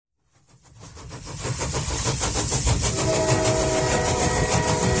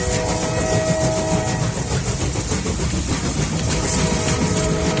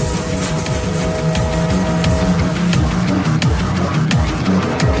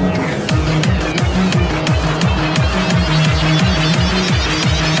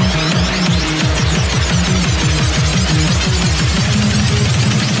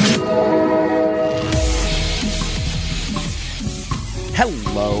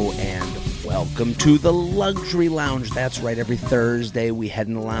Hello and welcome to the Luxury Lounge. That's right, every Thursday we head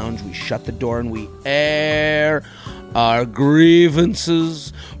in the lounge, we shut the door, and we air our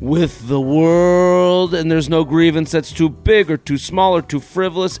grievances with the world. And there's no grievance that's too big or too small or too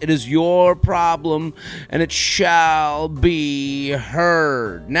frivolous. It is your problem, and it shall be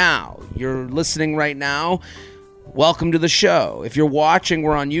heard. Now, you're listening right now. Welcome to the show. If you're watching,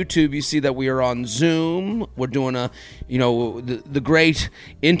 we're on YouTube. You see that we are on Zoom. We're doing the great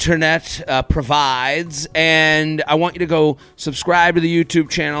internet provides. And I want you to go subscribe to the YouTube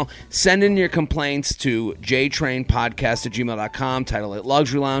channel. Send in your complaints to jtrainpodcast@gmail.com. Title it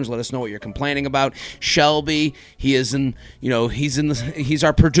Luxury Lounge. Let us know what you're complaining about. Shelby, he's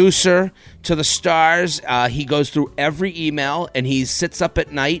our producer to the stars. He goes through every email and he sits up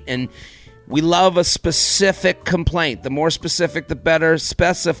at night and we love a specific complaint. The more specific, the better.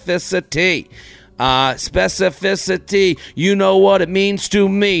 Specificity. Specificity. You know what it means to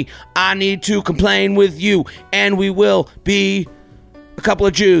me. I need to complain with you, and we will be a couple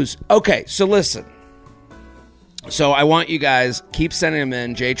of Jews. Okay, so listen. So I want you guys, keep sending them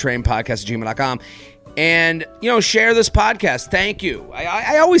in, jtrainpodcast@gmail.com. And, share this podcast. Thank you.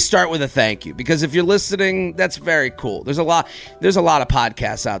 I always start with a thank you because if you're listening, that's very cool. There's a lot of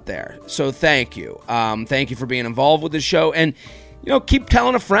podcasts out there. So thank you. Thank you for being involved with the show. And, keep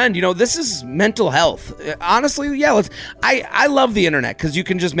telling a friend, this is mental health. Honestly, yeah, I love the internet because you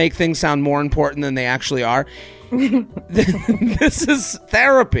can just make things sound more important than they actually are. This is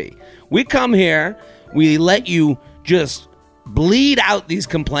therapy. We come here, we let you just bleed out these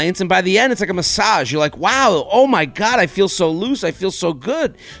complaints, and by the end it's like a massage. You're like, wow, oh my god, I feel so loose, I feel so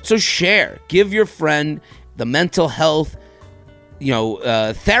good. So share, give your friend the mental health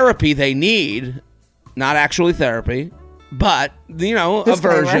therapy they need. Not actually therapy, but disclaimer. A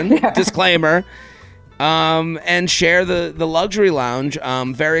version. Disclaimer. And share the Luxury Lounge.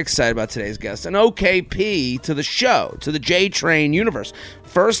 Very excited about today's guest, an OKP to the show, to the J Train universe.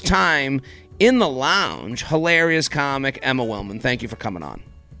 First time in the lounge, hilarious comic Emma Willmann. Thank you for coming on.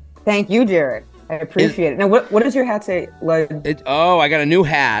 Thank you, Jared. I appreciate it. Now, what does your hat say? I got a new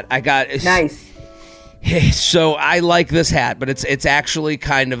hat. Nice. So I like this hat, but it's actually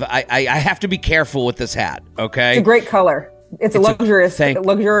kind of I have to be careful with this hat. Okay, it's a great color. It's a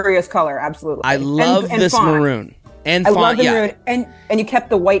luxurious color. Absolutely. I love this font. Maroon. And I love the maroon, and you kept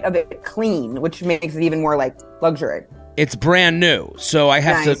the white of it clean, which makes it even more like luxury. It's brand new, so I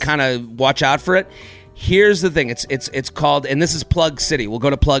have to kind of watch out for it. Here's the thing. It's called, and this is Plug City. We'll go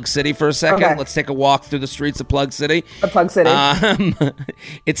to Plug City for a second. Okay. Let's take a walk through the streets of Plug City. Plug City.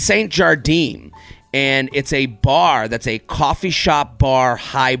 It's St. Jardine, and it's a bar that's a coffee shop bar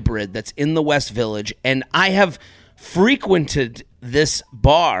hybrid that's in the West Village, and I have frequented this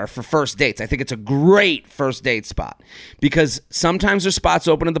bar for first dates. I think it's a great first date spot because sometimes there's spots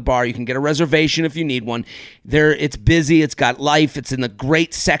open at the bar. You can get a reservation if you need one. It's busy. It's got life. It's in the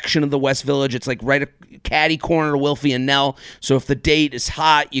great section of the West Village. It's like right a catty corner to Wilfie and Nell. So if the date is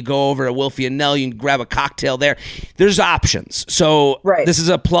hot, you go over to Wilfie and Nell. You can grab a cocktail there. There's options. So This is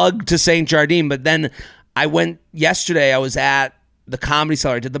a plug to St. Jardine. But then I went yesterday. I was at the Comedy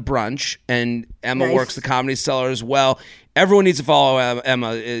Cellar. I did the brunch, and Emma works the Comedy Cellar as well. Everyone needs to follow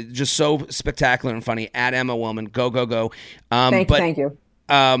Emma. It's just so spectacular and funny. At Emma Willmann. Go, go, go. Thank you.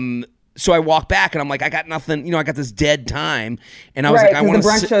 So I walk back, and I'm like, I got nothing. I got this dead time. And I was like, I want to the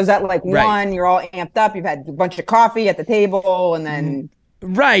brunch shows at like 1. You're all amped up. You've had a bunch of coffee at the table, and then...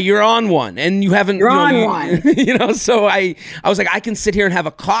 Right, you're on one, and you haven't... one. So I was like, I can sit here and have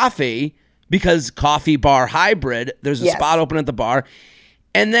a coffee because coffee bar hybrid. There's a spot open at the bar.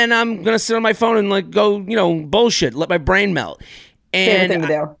 And then I'm going to sit on my phone and go, bullshit, let my brain melt. And favorite thing to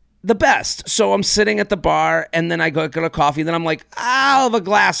do. The best. So I'm sitting at the bar, and then I go get a coffee. Then I'm like, I'll have a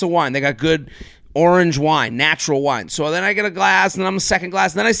glass of wine. They got good orange wine, natural wine. So then I get a glass, and then I'm a second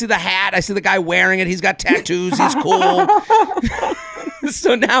glass. And then I see the hat. I see the guy wearing it. He's got tattoos. He's cool.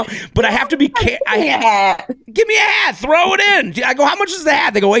 So now, but I have to be careful. Give me a hat. Throw it in. I go, how much is the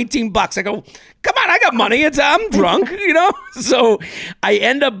hat? They go, $18. I go, come on, I got money. I'm drunk, So I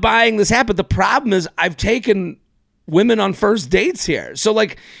end up buying this hat. But the problem is I've taken women on first dates here. So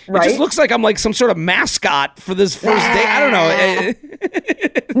it just looks like I'm like some sort of mascot for this first date. I don't know.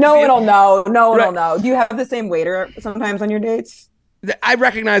 No one will know. No one will know. Do you have the same waiter sometimes on your dates? I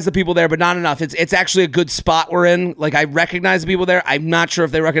recognize the people there, but not enough. It's actually a good spot we're in. I recognize the people there. I'm not sure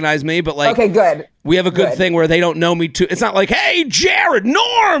if they recognize me, but okay, good. We have a good thing where they don't know me too. It's not like, hey, Jared,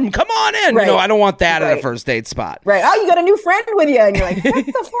 Norm, come on in. Right. I don't want that at a first date spot. Right. Oh, you got a new friend with you, and you're like, what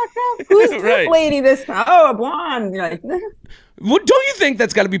the fuck up? Who's this lady this time? Oh, a blonde. You're like, Don't you think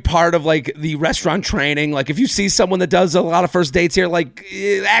that's got to be part of like the restaurant training? Like if you see someone that does a lot of first dates here, like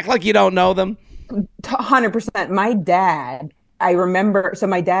act like you don't know them. 100%. My dad, I remember, so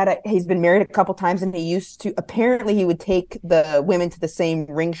my dad, he's been married a couple times, and he used to, apparently he would take the women to the same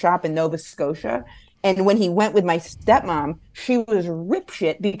ring shop in Nova Scotia. And when he went with my stepmom, she was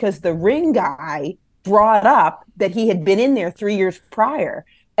ripshit because the ring guy brought up that he had been in there 3 years prior.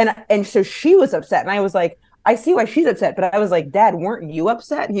 And so she was upset. And I was like, I see why she's upset. But I was like, Dad, weren't you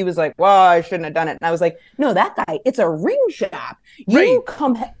upset? And he was like, well, I shouldn't have done it. And I was like, no, that guy, it's a ring shop. You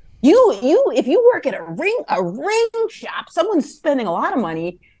come, if you work at a ring shop, someone's spending a lot of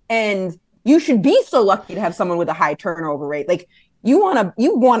money, and you should be so lucky to have someone with a high turnover rate. Like, you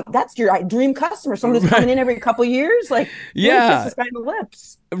want that's your dream customer, someone who's coming in every couple of years, like, kiss this guy in the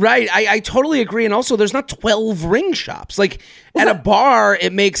lips. Right. I totally agree. And also, there's not 12 ring shops. Like at a bar,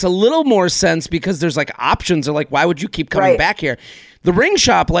 it makes a little more sense because there's like options. Or like, why would you keep coming back here? The ring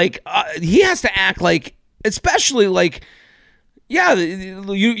shop, like he has to act like, especially like, yeah,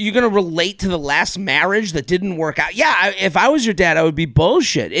 you're going to relate to the last marriage that didn't work out. Yeah, if I was your dad, I would be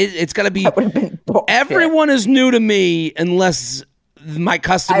bullshit. It's got to be, everyone is new to me unless my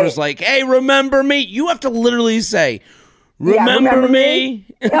customer's like, hey, remember me? You have to literally say, remember me?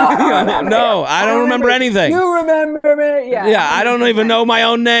 No, I don't remember anything. You remember me? Yeah, I don't even know my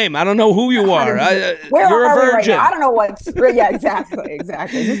own name. I don't know who you are. You're a virgin. Right, I don't know what's, yeah, exactly. Is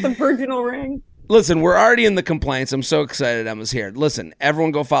this the virginal ring? Listen, we're already in the complaints. I'm so excited Emma's here. Listen,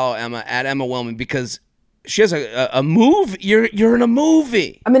 everyone go follow Emma at Emma Willmann because she has a move. You're in a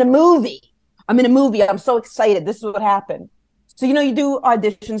movie. I'm in a movie. I'm so excited. This is what happened. So, you do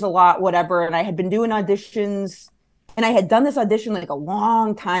auditions a lot, whatever. And I had been doing auditions, and I had done this audition like a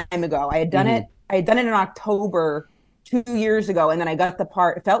long time ago. I had done it in October 2 years ago. And then I got the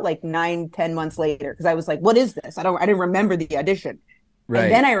part. It felt like 9-10 months later because I was like, what is this? I didn't remember the audition. Right.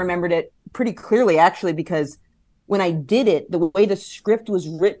 And then I remembered it pretty clearly, actually, because when I did it, the way the script was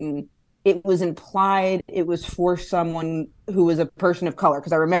written, it was implied it was for someone who was a person of color.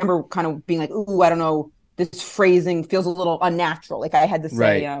 Because I remember kind of being like, ooh, I don't know, this phrasing feels a little unnatural. Like I had to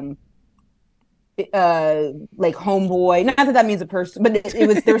say, like homeboy. Not that means a person, but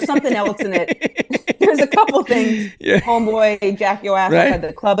there was something else in it. There's a couple things. Yeah. Homeboy, Jack Your Ass outside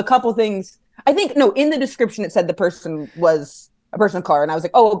the club. A couple things. I think, no, in the description it said the person was a person of color, and I was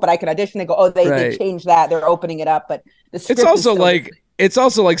like, oh, but I could audition. They go, oh, they changed that. They're opening it up, but the script it's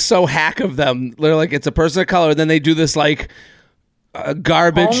also like so hack of them. They're like, it's a person of color, and then they do this like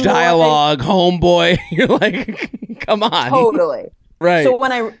garbage dialogue, homeboy. You're like, come on, totally right. So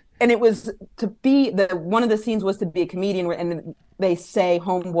it was to be one of the scenes was to be a comedian, and they say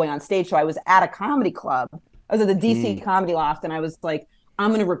homeboy on stage. So I was at a comedy club. I was at the DC Comedy Loft, and I was like,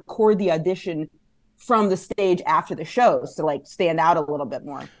 I'm going to record the audition from the stage after the shows to like stand out a little bit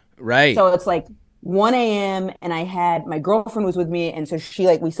more. Right. So it's like 1 a.m. and I had my girlfriend was with me. And so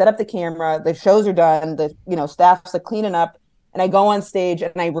we set up the camera, the shows are done, the, staff's like cleaning up, and I go on stage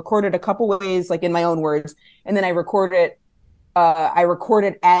and I recorded a couple ways, like in my own words. And then I record it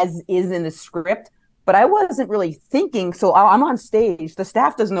as is in the script, but I wasn't really thinking. So I'm on stage, the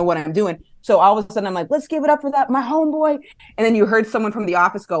staff doesn't know what I'm doing. So all of a sudden I'm like, let's give it up for that, my homeboy. And then you heard someone from the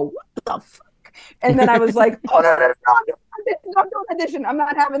office go, what the fuck? And then I was like, oh, no, I'm doing audition. I'm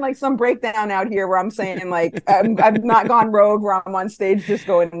not having like some breakdown out here where I'm saying like, I've not gone rogue where I'm on stage just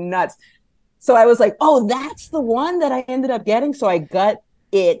going nuts. So I was like, oh, that's the one that I ended up getting. So I got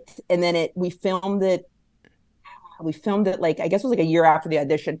it. And then we filmed it like, I guess it was like a year after the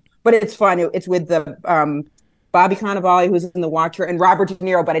audition, but it's fun. It's with the Bobby Cannavale, who's in The Watcher, and Robert De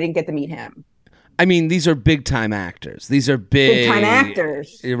Niro, but I didn't get to meet him. I mean, these are big time actors. These are big time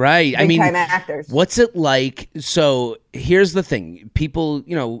actors. Right. Big time actors. What's it like? So here's the thing. People,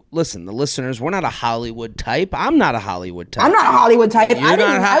 listen, the listeners, we're not a Hollywood type. I'm not a Hollywood type. I'm not a Hollywood type.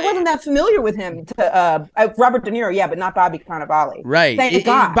 I wasn't that familiar with him. Robert De Niro, yeah, but not Bobby Cannavale. Right. Thank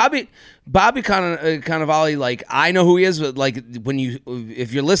God. Bobby Cannavale, like, I know who he is, but like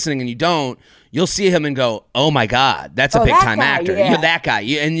if you're listening and you don't, you'll see him and go, oh my God, that's a big time actor. Yeah. You're that guy.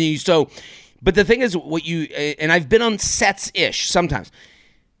 But the thing is, and I've been on sets-ish sometimes,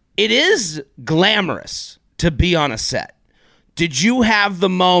 it is glamorous to be on a set. Did you have the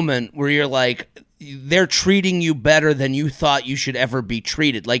moment where you're like, they're treating you better than you thought you should ever be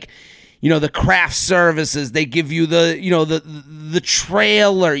treated? Like, the craft services, they give you the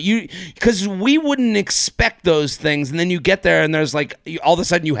trailer, because we wouldn't expect those things, and then you get there and there's like all of a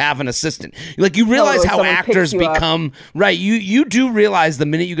sudden you have an assistant. Like you realize how actors become right. You do realize the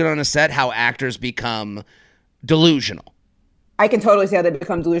minute you get on a set how actors become delusional. I can totally see how they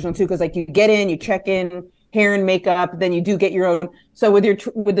become delusional too, because like you get in, you check in, hair and makeup. Then you do get your own. So with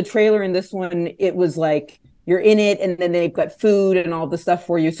the trailer in this one, it was like you're in it, and then they've got food and all the stuff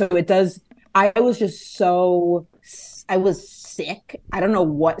for you. So it does. I was just so I was sick. I don't know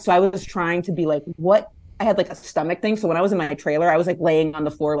what. So I was trying to be like, what? I had like a stomach thing. So when I was in my trailer, I was like laying on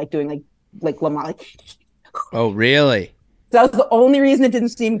the floor, like doing like Lamar. Like, Oh, really? so that was the only reason it didn't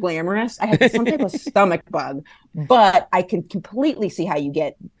seem glamorous. I had some type of stomach bug, but I can completely see how you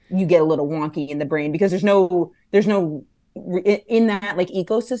get a little wonky in the brain because there's no in that like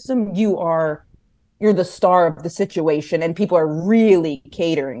ecosystem. You're the star of the situation, and people are really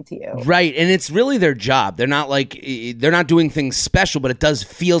catering to you. Right, and it's really their job. They're not doing things special, but it does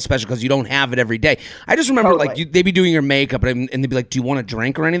feel special because you don't have it every day. I just remember they'd be doing your makeup, and they'd be like, "Do you want a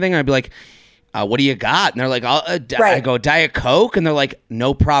drink or anything?" And I'd be like, what do you got? And they're like, I go, Diet Coke? And they're like,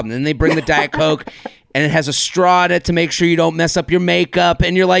 no problem. Then they bring the Diet Coke, and it has a straw in it to make sure you don't mess up your makeup.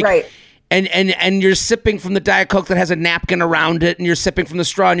 And you're like, and you're sipping from the Diet Coke that has a napkin around it, and you're sipping from the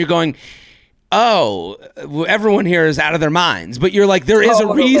straw, and you're going, oh, everyone here is out of their minds. But you're like, there is a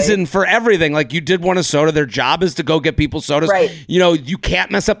reason for everything. Like, you did want a soda. Their job is to go get people sodas. Right. You know, you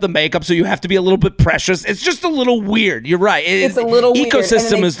can't mess up the makeup, so you have to be a little bit precious. It's just a little weird. You're right. It's a little weird.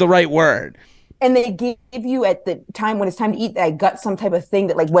 Ecosystem is the right word. And they give you at the time when it's time to eat, I got some type of thing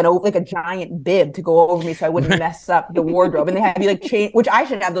that like went over, like a giant bib to go over me so I wouldn't mess up the wardrobe. And they had me like change, which I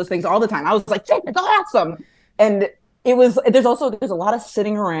should have those things all the time. I was like, it's awesome. And there's a lot of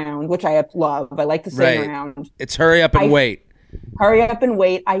sitting around, which I love. I like to sit around. It's hurry up and wait. Hurry up and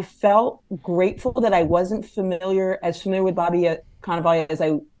wait. I felt grateful that I wasn't familiar with Bobby Cannavale as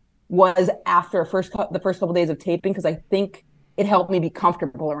I was after the first couple of days of taping, because I think it helped me be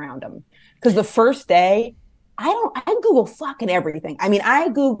comfortable around him. Because the first day, I Google fucking everything. I mean,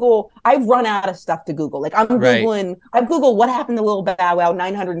 I've run out of stuff to Google. Like I've Googled what happened to Lil Bow Wow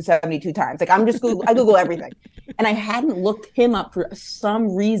 972 times. Like I Google everything. And I hadn't looked him up for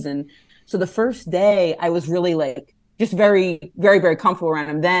some reason. So the first day I was really like, just very, very, very comfortable around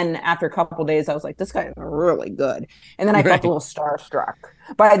him. Then after a couple of days, I was like, this guy is really good. And then I felt a little starstruck.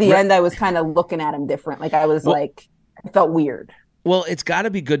 By the end, I was kind of looking at him different. Like I felt weird. Well, it's got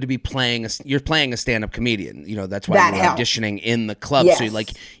to be good to be you're playing a stand-up comedian. You know, that's why you're auditioning in the club. Yes. So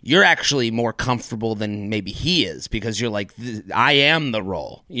you're actually more comfortable than maybe he is, because you're like, I am the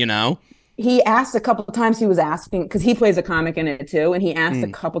role, you know? He asked a couple of times, he was asking, because he plays a comic in it too. And he asked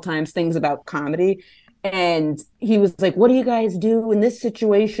a couple times things about comedy. And he was like, what do you guys do in this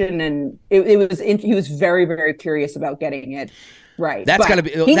situation? And he was very, very curious about getting it. Right. That's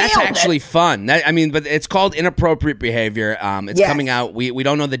actually fun. But it's called Inappropriate Behavior. It's coming out. We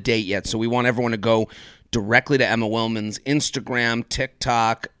don't know the date yet, so we want everyone to go directly to Emma Willmann's Instagram,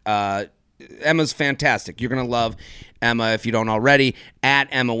 TikTok. Emma's fantastic. You're going to love Emma if you don't already. At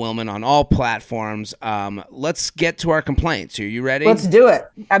Emma Willmann on all platforms. Let's get to our complaints. Are you ready? Let's do it.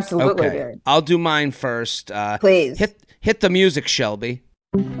 Absolutely. Okay. I'll do mine first. Please. Hit the music, Shelby.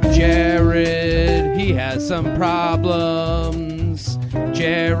 Jared, he has some problems.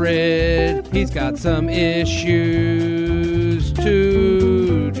 Jared, he's got some issues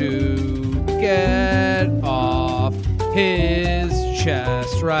to do. Get off his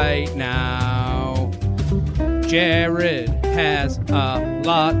chest right now. Jared has a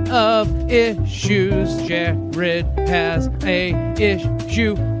lot of issues. Jared has a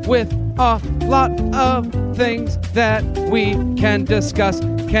issue with a lot of things that we can discuss.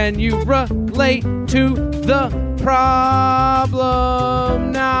 Can you relate to the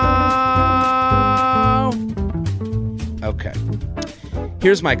problem now? Okay.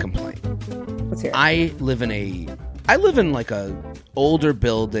 Here's my complaint. Let's hear it. I live in like a older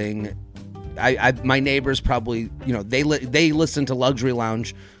building. My neighbors probably, they listen to Luxury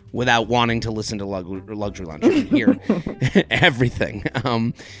Lounge without wanting to listen to Luxury Lounge. You can hear everything.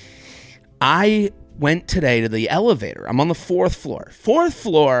 I went today to the elevator. I'm on the 4th floor. 4th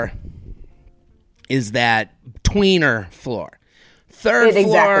floor is that tweener floor. 3rd floor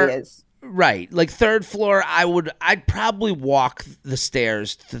exactly is. Right. Like 3rd floor, I'd probably walk the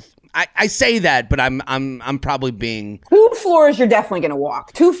stairs to I say that, but I'm probably being 2 floors you're definitely gonna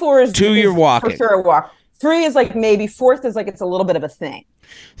walk. 2 floors you're walking. For sure a walk. 3 is like maybe, 4th is like it's a little bit of a thing.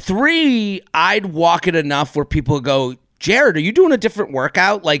 3, I'd walk it enough where people go, Jared, are you doing a different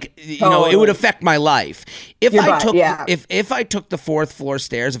workout? Like, it would affect my life. If I took the 4th floor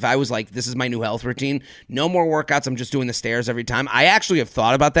stairs, if I was like, this is my new health routine, no more workouts, I'm just doing the stairs every time. I actually have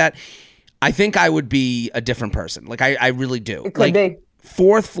thought about that. I think I would be a different person. Like, I really do. It could be.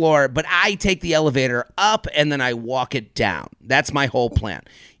 4th floor, but I take the elevator up and then I walk it down. That's my whole plan.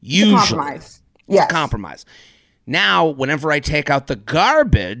 Usually. It's a compromise. Now, whenever I take out the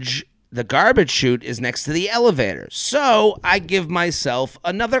garbage, the garbage chute is next to the elevator. So I give myself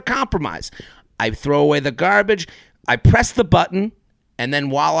another compromise. I throw away the garbage, I press the button, and then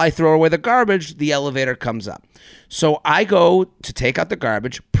while I throw away the garbage, the elevator comes up. So I go to take out the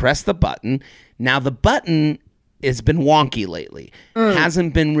garbage, press the button. Now the button has been wonky lately.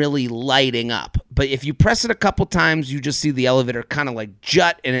 Hasn't been really lighting up. But if you press it a couple times, you just see the elevator kind of like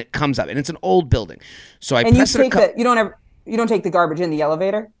jut and it comes up. And it's an old building. So I press it a couple. You don't take the garbage in the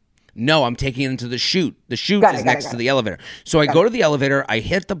elevator? No, I'm taking it into the chute. The chute is next to the elevator. So I go to the elevator. I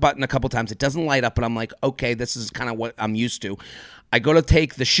hit the button a couple times. It doesn't light up, but I'm like, okay, this is kind of what I'm used to. I go to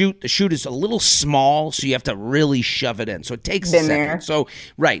take the chute. The chute is a little small, so you have to really shove it in. So it takes a second.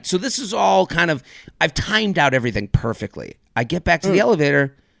 There. So this is all kind of, I've timed out everything perfectly. I get back to the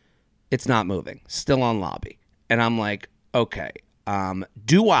elevator. It's not moving. Still on lobby. And I'm like, okay,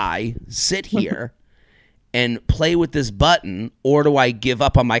 do I sit here and play with this button, or do I give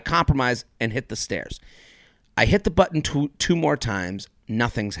up on my compromise and hit the stairs? I hit the button two more times.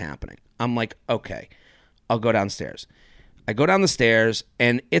 Nothing's happening. I'm like, okay, I'll go downstairs. I go down the stairs,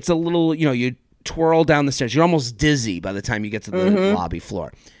 and it's a little, you twirl down the stairs. You're almost dizzy by the time you get to the lobby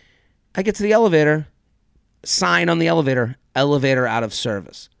floor. I get to the elevator, sign on the elevator out of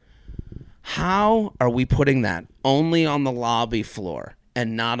service. How are we putting that only on the lobby floor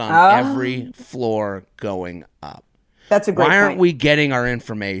and not on every floor going up? That's a great point. Why aren't we getting our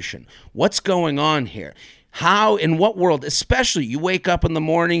information? What's going on here? How, in what world, especially you wake up in the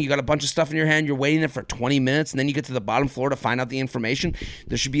morning, you got a bunch of stuff in your hand, you're waiting there for 20 minutes, and then you get to the bottom floor to find out the information.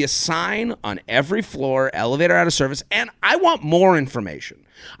 There should be a sign on every floor, elevator out of service, and I want more information.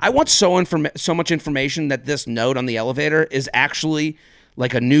 I want so much information that this note on the elevator is actually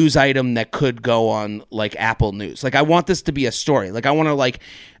like a news item that could go on like Apple News. Like I want this to be a story. Like I want to like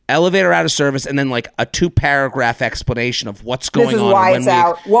elevator out of service and then like a 2-paragraph explanation of what's going on. This is why it's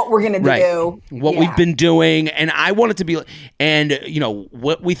out, what we're going to do. What we've been doing. And I want it to be, and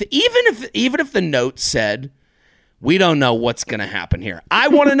what we, even if the note said, we don't know what's going to happen here. I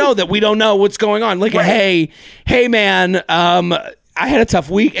want to know that we don't know what's going on. Like, hey man, I had a tough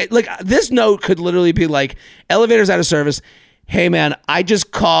week. Like this note could literally be like, elevators out of service. Hey man, I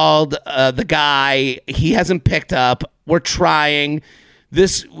just called the guy. He hasn't picked up. We're trying.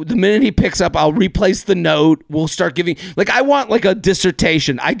 The minute he picks up, I'll replace the note. We'll start giving, like, I want like a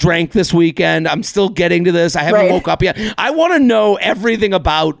dissertation. I drank this weekend. I'm still getting to this. I haven't woke up yet. I want to know everything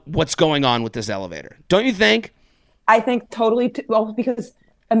about what's going on with this elevator. Don't you think? I think totally. Well, because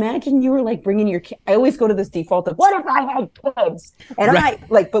imagine you were like bringing your kids. I always go to this default of what if I had kids? And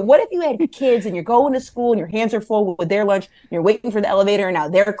but what if you had kids and you're going to school and your hands are full with their lunch and you're waiting for the elevator and now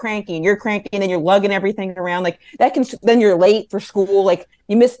they're cranky and you're cranky and then you're lugging everything around like that then you're late for school. Like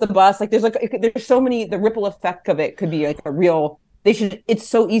you miss the bus. Like there's so many, the ripple effect of it could be like a real, it's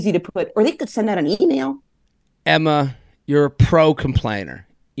so easy to put, or they could send out an email. Emma, you're a pro complainer.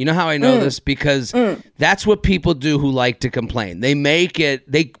 You know how I know this? Because that's what people do who like to complain.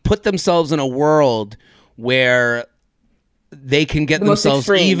 They put themselves in a world where they can get themselves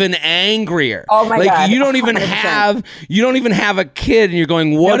even angrier. Oh my God. You don't even have a kid and you're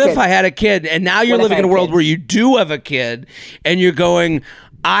going, what if I had a kid? And now you're living in a world where you do have a kid and you're going,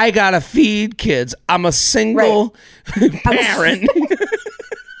 I gotta feed kids. I'm a single parent.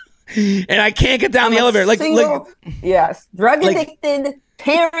 And I can't get down the elevator. Yes. Drug addicted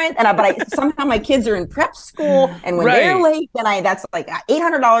parent, but somehow my kids are in prep school, and when they're late, then that's like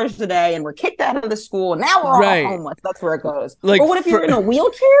 $800 a day, and we're kicked out of the school, and now we're all homeless. That's where it goes. Like, or what if you're in a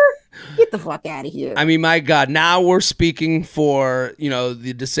wheelchair? Get the fuck out of here. I mean, my God, now we're speaking for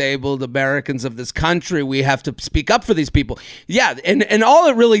the disabled Americans of this country. We have to speak up for these people. Yeah, and all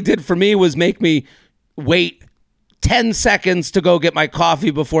it really did for me was make me wait 10 seconds to go get my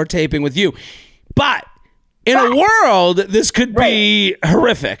coffee before taping with you, but. In a world, this could be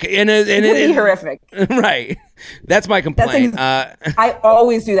horrific. It could be horrific. Right. That's my complaint. I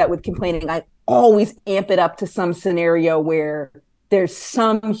always do that with complaining. I always amp it up to some scenario where there's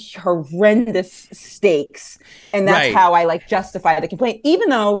some horrendous stakes. And that's how I justify the complaint. Even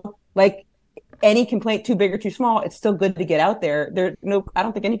though any complaint too big or too small, it's still good to get out there. I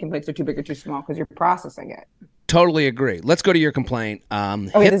don't think any complaints are too big or too small because you're processing it. Totally agree. Let's go to your complaint.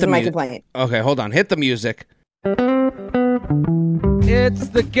 This is my complaint. Okay, hold on. Hit the music. It's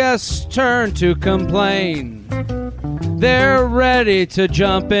the guest's turn to complain. They're ready to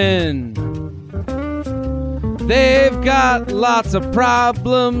jump in. They've got lots of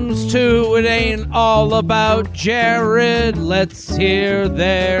problems too. It ain't all about Jared. Let's hear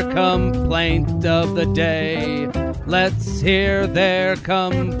their complaint of the day. Let's hear their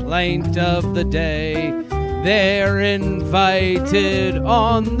complaint of the day. They're invited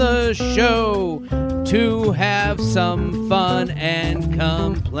on the show to have some fun and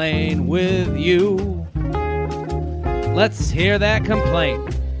complain with you. Let's hear that complaint.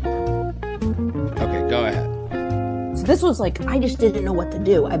 Okay, go ahead. So this was like, I just didn't know what to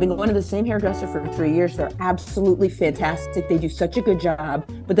do. I've been going to the same hairdresser for 3 years. They're absolutely fantastic. They do such a good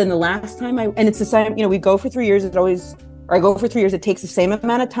job. But then the last time and it's the same, we go for 3 years. I go for 3 years. It takes the same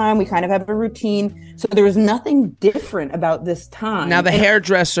amount of time. We kind of have a routine. So there was nothing different about this time. Now, the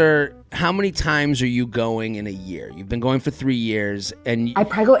hairdresser, how many times are you going in a year? You've been going for 3 years, and I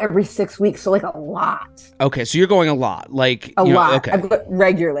probably go every 6 weeks, so like a lot. Okay, so you're going a lot, like a lot. Okay, I go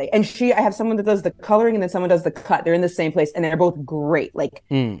regularly, and I have someone that does the coloring, and then someone does the cut. They're in the same place, and they're both great.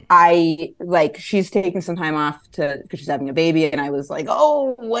 She's taking some time off because she's having a baby, and I was like,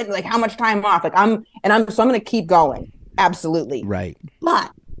 oh, what? Like, how much time off? So I'm going to keep going. Absolutely. Right.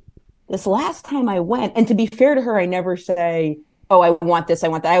 But this last time I went, and to be fair to her, I never say, oh, I want this, I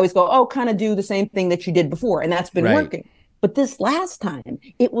want that. I always go, oh, kind of do the same thing that you did before. And that's been working. But this last time,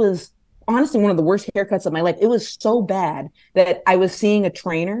 it was honestly one of the worst haircuts of my life. It was so bad that I was seeing a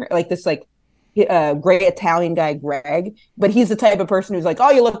trainer, like this great Italian guy, Greg. But he's the type of person who's like,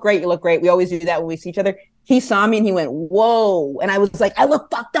 oh, you look great. You look great. We always do that when we see each other. He saw me and he went, whoa. And I was like, I look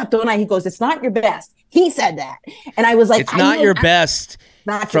fucked up, don't I? He goes, it's not your best. He said that. And I was like, it's not your best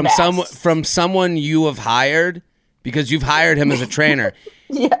from someone you have hired, because you've hired him as a trainer.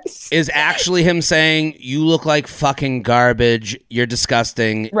 Yes. Is actually him saying, you look like fucking garbage. You're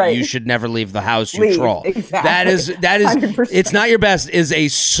disgusting. Right. You should never leave the house. You troll. Exactly. That is 100%. It's not your best is a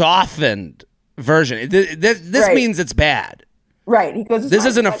softened version. This means it's bad. Right. He goes, this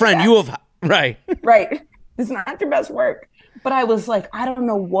isn't a friend. You have, right. Right. It's not your best work. But I was like, I don't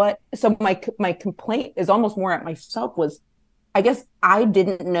know what. So my complaint is almost more at myself was, I guess I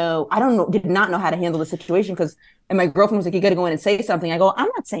did not know how to handle the situation and my girlfriend was like, you got to go in and say something. I go, I'm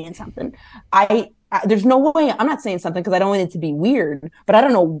not saying something. There's no way I'm not saying something because I don't want it to be weird, but I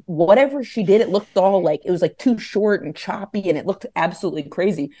don't know, whatever she did, it looked all like, it was like too short and choppy and it looked absolutely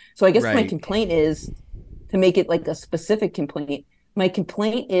crazy. So I guess my complaint is, to make it like a specific complaint, my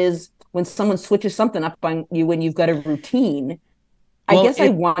complaint is when someone switches something up on you when you've got a routine. I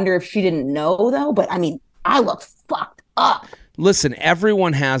wonder if she didn't know though, but I mean, I looked fucked up. Listen,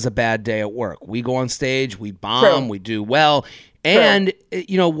 everyone has a bad day at work. We go on stage, we bomb, we do well. And,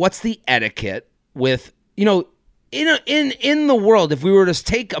 what's the etiquette with, in the world, if we were to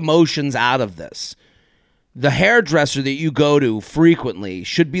take emotions out of this, the hairdresser that you go to frequently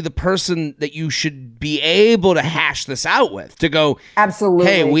should be the person that you should be able to hash this out with, to go,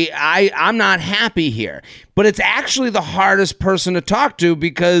 absolutely, hey, I'm not happy here. But it's actually the hardest person to talk to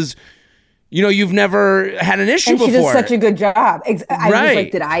because you've never had an issue before. She did such a good job. I was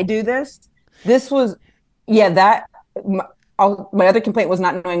like, did I do this? This was, my other complaint was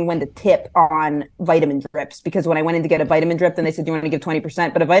not knowing when to tip on vitamin drips, because when I went in to get a vitamin drip, then they said, do you want to give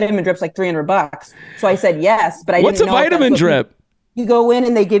 20%? But a vitamin drip's like $300. So I said yes, but I didn't know. What's a vitamin drip? You go in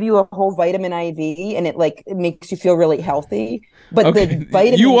and they give you a whole vitamin IV and it makes you feel really healthy. But the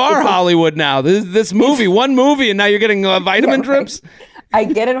vitamin, you are Hollywood now. This movie, one movie, and now you're getting vitamin drips. I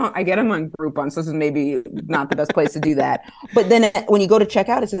get them on Groupon, so this is maybe not the best place to do that. But then when you go to check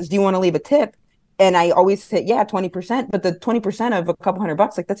out, it says, do you want to leave a tip? And I always say, 20%, but the 20% of a couple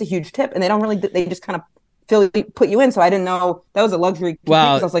 $100, like, that's a huge tip. And they don't really, they just kind of put you in. So I didn't know that was a luxury.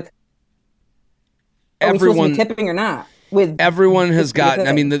 Well, I was like, are we supposed to be tipping or not? Everyone has gotten,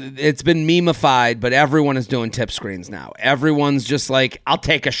 I mean, it's been memeified, but everyone is doing tip screens now. Everyone's just like, I'll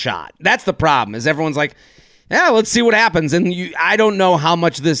take a shot. That's the problem, is everyone's like, yeah, let's see what happens. And I don't know how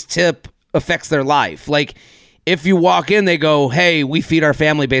much this tip affects their life. Like, if you walk in, they go, hey, we feed our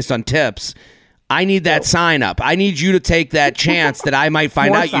family based on tips. I need that sign up. I need you to take that chance that I might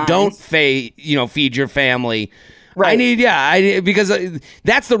find out signs. You don't feed your family. Right. Because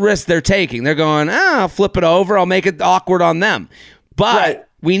that's the risk they're taking. They're going, I'll flip it over. I'll make it awkward on them. But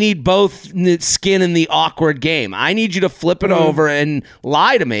we need both skin in the awkward game. I need you to flip it over and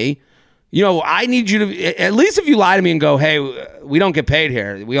lie to me. I need you to, at least if you lie to me and go, hey, we don't get paid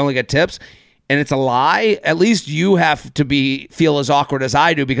here, we only get tips, and it's a lie, at least you have to feel as awkward as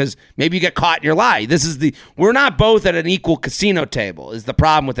I do, because maybe you get caught in your lie. We're not both at an equal casino table, is the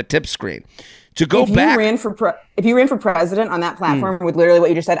problem with the tip screen. to go back. If you ran for president on that platform with literally what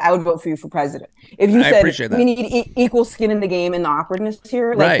you just said, I would vote for you for president. If you said we need equal skin in the game and the awkwardness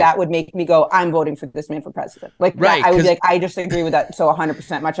here, like that would make me go, I'm voting for this man for president. Like that, I would be like, I just agree with that so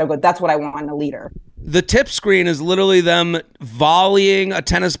 100% much. I go, that's what I want in a leader. The tip screen is literally them volleying a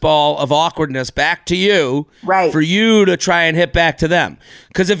tennis ball of awkwardness back to you, for you to try and hit back to them.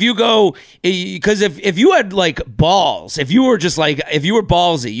 Because if you go, if you had like balls, if you were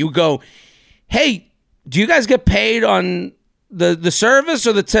ballsy, you go, hey, do you guys get paid on the service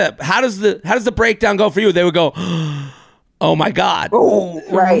or the tip? How does the breakdown go for you? They would go, oh my God. Oh,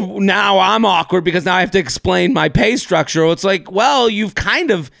 right. Now I'm awkward because now I have to explain my pay structure. It's like, well, you've kind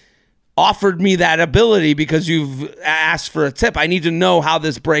of offered me that ability because you've asked for a tip. I need to know how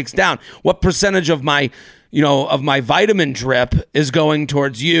this breaks down. What percentage of my vitamin drip is going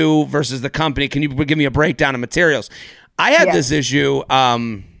towards you versus the company? Can you give me a breakdown of materials? I had this issue.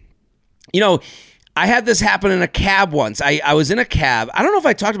 I had this happen in a cab once. I was in a cab. I don't know if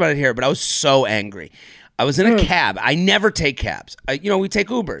I talked about it here, but I was so angry. I was in a cab. I never take cabs. We take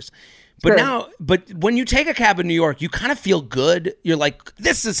Ubers. But when you take a cab in New York, you kind of feel good. You're like,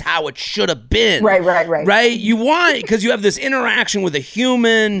 this is how it should have been. Right. Right? You want, because you have this interaction with a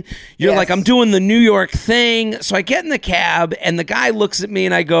human. You're like, I'm doing the New York thing. So I get in the cab, and the guy looks at me,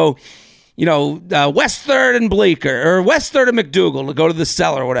 and I go, West 3rd and Bleecker, or West 3rd and McDougal to go to the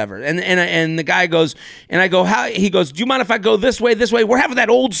cellar or whatever. And the guy goes, and I go, how? He goes, do you mind if I go this way? We're having that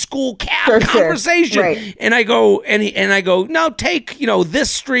old school cab conversation. Sure. Right. And I go, and I go, no, take,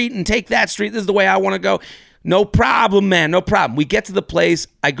 this street and take that street. This is the way I want to go. No problem, man. No problem. We get to the place.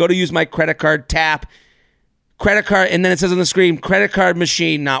 I go to use my credit card, tap, credit card, and then it says on the screen, credit card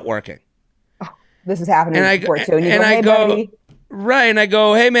machine not working. Oh, this is happening before too. And you go, hey, buddy. Right, and I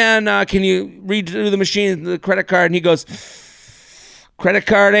go, hey man, can you redo the machine, the credit card? And he goes, credit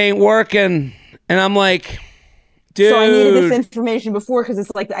card ain't working. And I'm like, dude. So I needed this information before because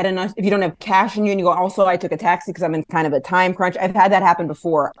it's like, I don't know, if you don't have cash in you and you go, also I took a taxi because I'm in kind of a time crunch. I've had that happen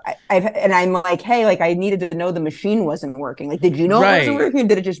before. And I'm like, hey, like I needed to know the machine wasn't working. Like, did you know it wasn't working?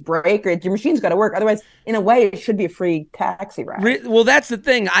 Did it just break? Or your machine's got to work? Otherwise, in a way, it should be a free taxi ride. Well, that's the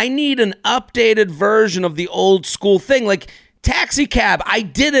thing. I need an updated version of the old school thing. Like, taxi cab, I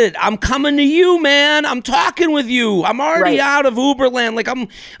did it. I'm coming to you, man. I'm talking with you. I'm already out of Uberland. Like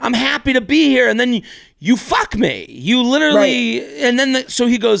I'm happy to be here. And then you fuck me. You literally. And then so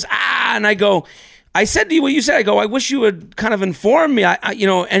he goes, and I go, I said to you what you said. I go, I wish you would kind of inform me.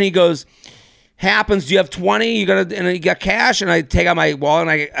 And he goes, happens. Do you have 20? You got cash? And I take out my wallet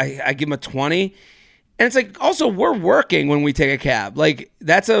and I give him a 20. And it's like, also we're working when we take a cab. Like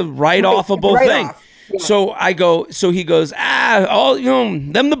that's a write-offable thing. Yeah. So I go, so he goes,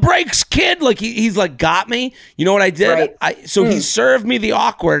 them the brakes, kid. Like he's like, got me. You know what I did? He served me the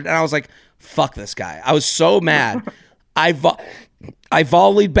awkward, and I was like, fuck this guy. I was so mad. I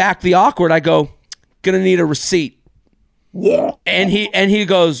volleyed back the awkward. I go, gonna need a receipt. Yeah. And he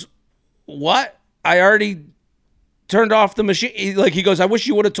goes, what? I already turned off the machine. He goes, I wish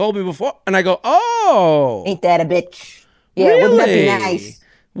you would have told me before. And I go, oh, ain't that a bitch? Yeah, really?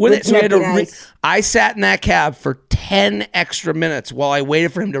 Wouldn't that be nice? I sat in that cab for 10 extra minutes while I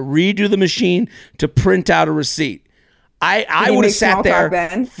waited for him to redo the machine to print out a receipt. I would have sat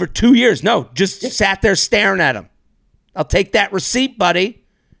there for 2 years. No, just sat there staring at him. I'll take that receipt, buddy.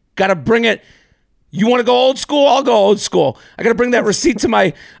 Got to bring it. You want to go old school? I'll go old school. I got to bring that receipt to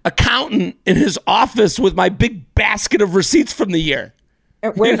my accountant in his office with my big basket of receipts from the year.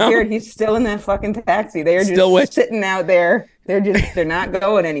 We're scared he's still in that fucking taxi. They're just sitting out there. They're not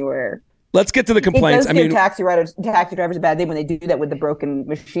going anywhere. Let's get to the complaints. It does give taxi drivers a bad day when they do that with the broken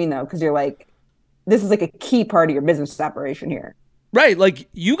machine, though, because you're like, this is like a key part of your business operation here. Right. Like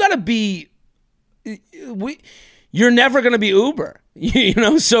you got to be, you're never going to be Uber,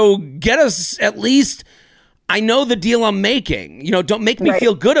 so get us at least, I know the deal I'm making, don't make me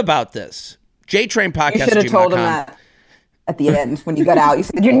feel good about this. JTrain Podcast. You should have told him that at the end when you got out. You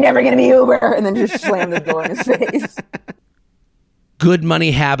said, you're never going to be Uber, and then just slammed the door in his face. Good money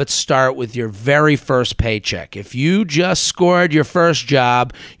habits start with your very first paycheck. If you just scored your first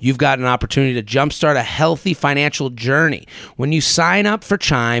job, you've got an opportunity to jumpstart a healthy financial journey. When you sign up for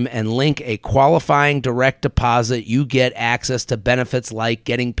Chime and link a qualifying direct deposit, you get access to benefits like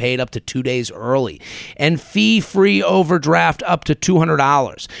getting paid up to 2 days early and fee-free overdraft up to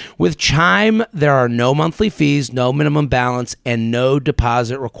 $200. With Chime, there are no monthly fees, no minimum balance, and no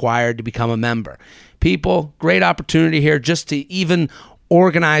deposit required to become a member. People, great opportunity here just to even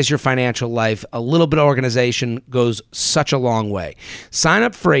organize your financial life. A little bit of organization goes such a long way. Sign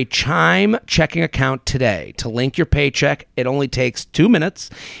up for a Chime checking account today to link your paycheck. It only takes 2 minutes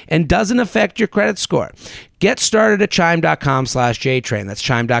and doesn't affect your credit score. Get started at chime.com/JTrain. That's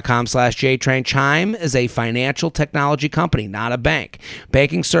chime.com/JTrain. Chime is a financial technology company, not a bank.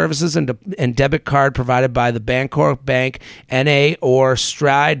 Banking services and debit card provided by the Bancorp Bank, N.A. or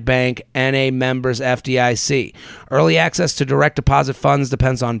Stride Bank, N.A. members FDIC. Early access to direct deposit funds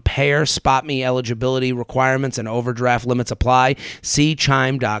depends on payer, SpotMe eligibility requirements, and overdraft limits apply. See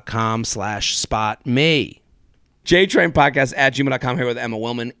chime.com/SpotMe. JTrain Podcast at gmail.com here with Emma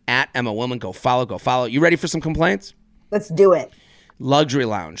Willman at Emma Willman. Go follow. You ready for some complaints? Let's do it. Luxury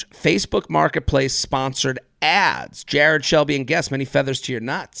Lounge. Facebook Marketplace sponsored ads. Jared, Shelby, and guests, many feathers to your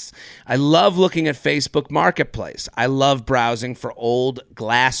nuts. I love looking at Facebook Marketplace. I love browsing for old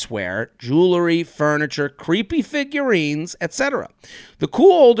glassware, jewelry, furniture, creepy figurines, etc. The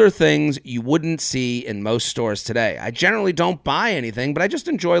cool older things you wouldn't see in most stores today. I generally don't buy anything, but I just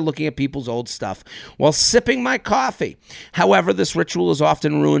enjoy looking at people's old stuff while sipping my coffee. However, this ritual is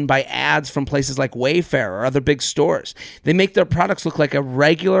often ruined by ads from places like Wayfair or other big stores. They make their products look like a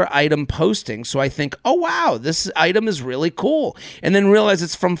regular item posting, so I think, oh wow, this item is really cool, and then realize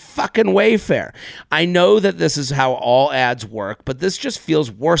it's from fucking Wayfair. I know that this is how all ads work, but this just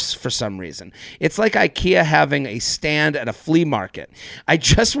feels worse for some reason. It's like IKEA having a stand at a flea market. I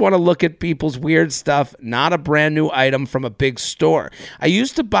just want to look at people's weird stuff, not a brand new item from a big store. I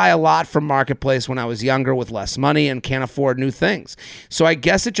used to buy a lot from Marketplace when I was younger with less money and can't afford new things. So I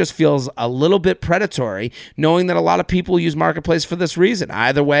guess it just feels a little bit predatory knowing that a lot of people use Marketplace for this reason.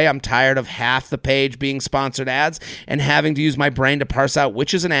 Either way, I'm tired of half the page being sponsored ads and having to use my brain to parse out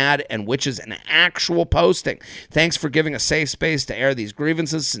which is an ad and which is an actual posting. Thanks for giving a safe space to air these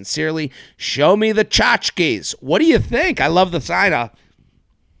grievances. Sincerely, show me the tchotchkes. What do you think? I love the sign up.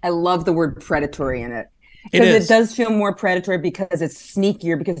 I love the word predatory in it. It Because is. it does feel more predatory because it's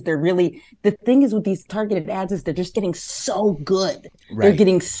sneakier, because they're really, the thing is with these targeted ads is they're just getting so good. Right. They're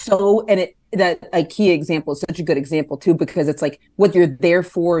getting so, and that IKEA example is such a good example too, because it's like what you're there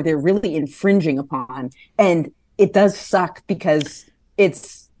for, they're really infringing upon. And it does suck because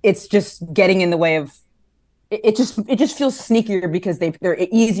it's just getting in the way of, it just feels sneakier because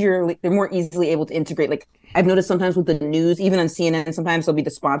they're more easily able to integrate. Like I've noticed sometimes with the news, even on CNN, sometimes there'll be the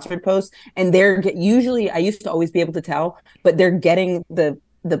sponsored posts, and usually I used to always be able to tell, but they're getting the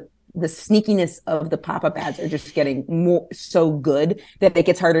sneakiness of the pop-up ads are just getting more so good that it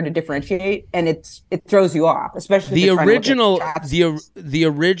gets harder to differentiate, and it throws you off, especially The original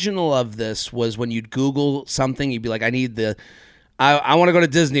of this was when you'd Google something, you'd be like, I want to go to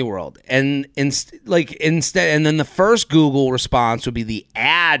Disney World, and instead, and then the first Google response would be the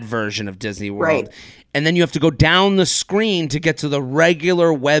ad version of Disney World, Right. And then you have to go down the screen to get to the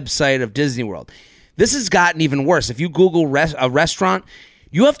regular website of Disney World. This has gotten even worse. If you Google a restaurant,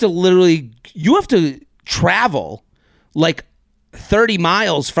 you have to travel like 30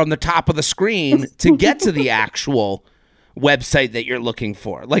 miles from the top of the screen to get to the actual website that you're looking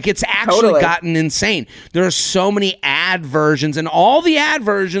for. Like, it's actually Totally. gotten insane. There are so many ad versions, and all the ad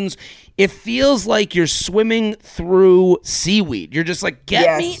versions, it feels like you're swimming through seaweed. You're just like,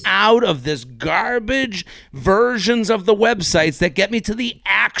 get me Yes. out of this garbage versions of the websites that get me to the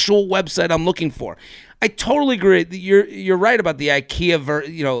actual website I'm looking for. I totally agree. You're right about the IKEA.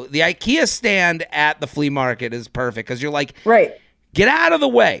 The IKEA stand at the flea market is perfect because you're like, Right. get out of the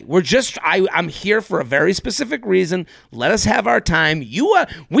way. I'm here for a very specific reason. Let us have our time.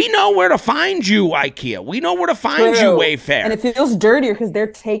 We know where to find you, IKEA. We know where to find you, True. Wayfair. And it feels dirtier because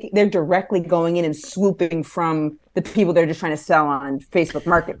they're directly going in and swooping from the people they're just trying to sell on Facebook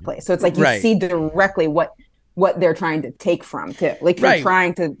Marketplace. So it's like you Right. see directly what they're trying to take from too. Like you're Right.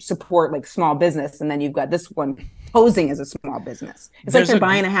 trying to support like small business, and then you've got this one posing as a small business. It's There's like they're a-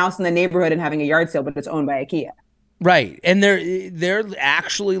 buying a house in the neighborhood and having a yard sale, but it's owned by IKEA. Right. And they're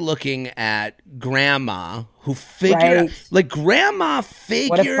actually looking at grandma who figured Right. out, like, grandma figured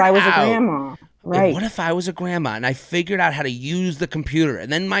What if I was a out, grandma? Right. What if I was a grandma and I figured out how to use the computer,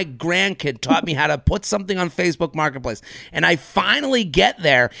 and then my grandkid taught me how to put something on Facebook Marketplace, and I finally get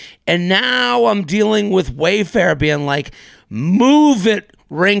there, and now I'm dealing with Wayfair being like, move it,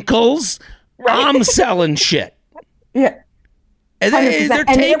 Wrinkles. Right. I'm selling shit. Yeah. And 100%. they're And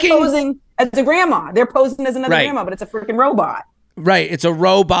taking... they're posing as a grandma. They're posing as another Right. grandma, but it's a freaking robot. Right, it's a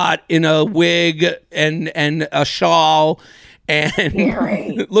robot in a wig and a shawl, and Yeah,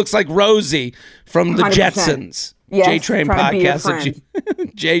 right. it looks like Rosie from the 100%. Jetsons. Yes, JTrain trying to be your Podcast friend.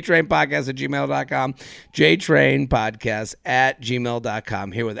 JTrain Podcast at gmail.com. JTrain Podcast at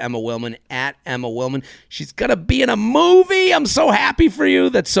gmail.com. Here with Emma Willman at Emma Willman. She's going to be in a movie. I'm so happy for you.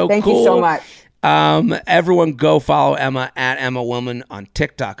 That's so Thank cool. you so much. Everyone go follow Emma at Emma Willman on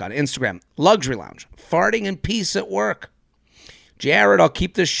TikTok, on Instagram. Luxury Lounge. Farting in peace at work. Jared, I'll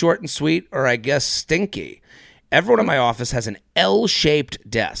keep this short and sweet, or I guess stinky. Everyone in my office has an L-shaped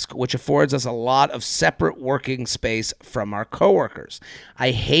desk, which affords us a lot of separate working space from our coworkers.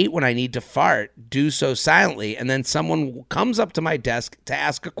 I hate when I need to fart, do so silently, and then someone comes up to my desk to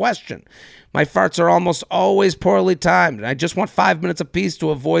ask a question. My farts are almost always poorly timed, and I just want 5 minutes apiece to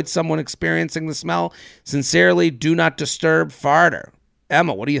avoid someone experiencing the smell. Sincerely, do not disturb farter.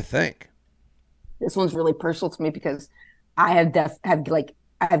 Emma, what do you think? This one's really personal to me because I have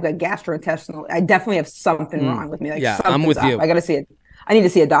I've got gastrointestinal. I definitely have something wrong with me. Like, yeah, I'm with you. I got to see it. I need to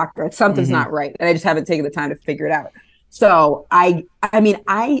see a doctor. Something's not right, and I just haven't taken the time to figure it out. So I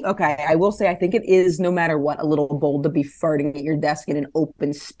will say I think it is, no matter what, a little bold to be farting at your desk in an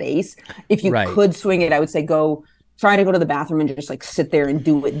open space. If you could swing it, I would say try to go to the bathroom and just like sit there and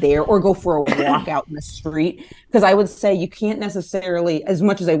do it there, or go for a walk out in the street. Because I would say you can't necessarily, as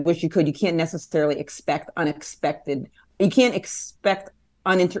much as I wish you could, you can't necessarily expect unexpected. You can't expect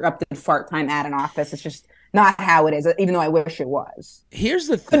uninterrupted fart time at an office. It's just not how it is, even though I wish it was. Here's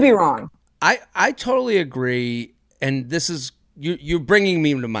the thing. Could be wrong. I totally agree, and this is you're bringing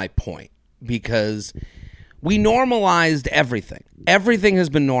me to my point, because we normalized everything. Everything has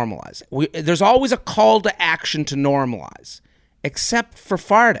been normalized. There's always a call to action to normalize, except for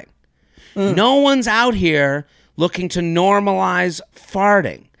farting. No one's out here looking to normalize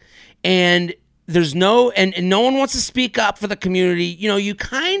farting, and there's no one wants to speak up for the community. You know, you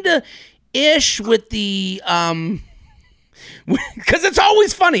kind of ish with the because it's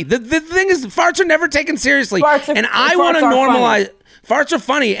always funny. The thing is, farts are never taken seriously, and I want to normalize. Farts are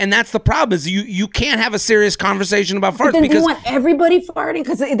funny, and that's the problem. Is you can't have a serious conversation about farts, then because do you want everybody farting?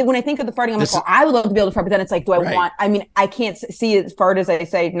 Because when I think of the farting, I'm like, well, I would love to be able to fart, but then it's like, do I want? I mean, I can't see it fart as I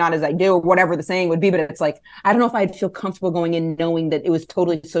say, not as I do, or whatever the saying would be. But it's like, I don't know if I'd feel comfortable going in knowing that it was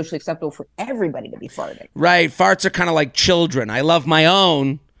totally socially acceptable for everybody to be farting. Right, farts are kind of like children. I love my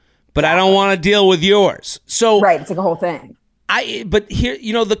own, but I don't want to deal with yours. So right, it's like a whole thing. But here,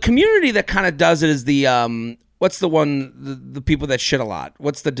 the community that kind of does it is the what's the one, the people that shit a lot?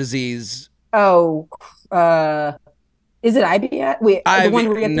 What's the disease? Oh, is it IBS? Wait, the one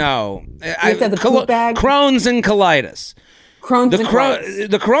where you have no. You have to have the poop bag? Crohn's and colitis. Crohn's and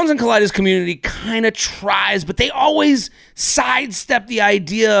colitis. The Crohn's and colitis community kind of tries, but they always sidestep the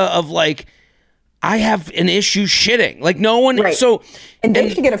idea of like, I have an issue shitting. Like no one. Right. So, and they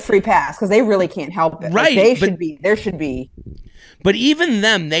should get a free pass because they really can't help it. Right. Like there should be. But even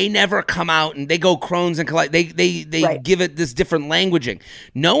them, they never come out and they go Crohn's and colitis. They give it this different languaging.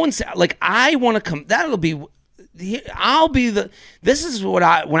 No one's like, I want to come. That'll be. I'll be the. This is what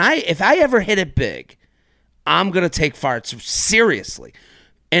if I ever hit it big, I'm gonna take farts seriously,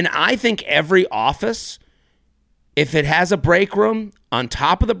 and I think every office, if it has a break room, on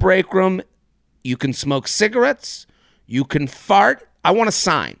top of the break room, you can smoke cigarettes, you can fart. I want a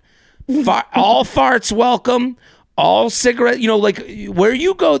sign. All farts welcome. All cigarette, like where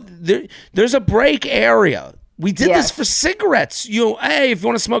you go, there's a break area. We did this for cigarettes. Hey, if you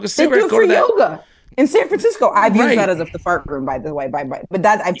want to smoke a cigarette, go to yoga in San Francisco. I've used that as the fart room, by the way. But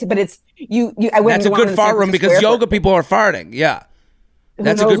it's you. I wouldn't. That's a good fart room because yoga people are farting. Yeah,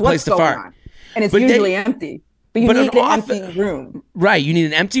 that's a good place to fart, and it's usually empty. But you need an empty room. Right, you need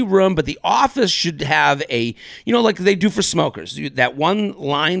an empty room, but the office should have a, like they do for smokers, that one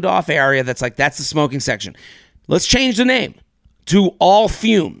lined off area that's the smoking section. Let's change the name to all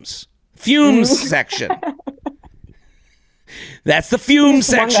fumes. Fumes section. That's the fume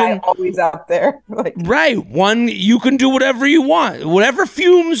section. One guy always out there. Right. You can do whatever you want. Whatever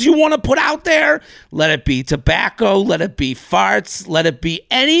fumes you want to put out there, let it be tobacco, let it be farts, let it be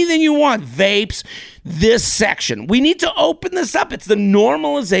anything you want. Vapes. This section. We need to open this up. It's the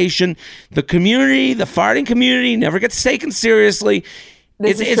normalization. The community, the farting community never gets taken seriously.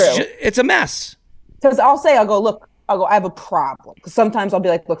 It's a mess. Because I'll go, I have a problem. Because sometimes I'll be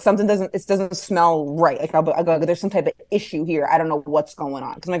like, look, it doesn't smell right. Like I'll go, there's some type of issue here. I don't know what's going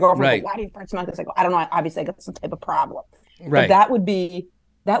on. Because my girlfriend goes, why do you fart smell like this? I go, I don't know. Obviously I got some type of problem. Right. But that would be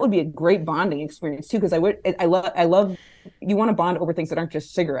a great bonding experience too. Because I love, you want to bond over things that aren't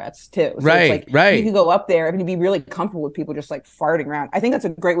just cigarettes too. So right. You can go up there and be really comfortable with people just like farting around. I think that's a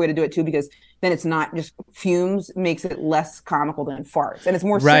great way to do it too, because then it's not just fumes, makes it less comical than farts. And it's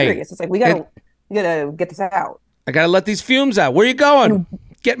more serious. It's like, we gotta get this out. I gotta let these fumes out. Where are you going?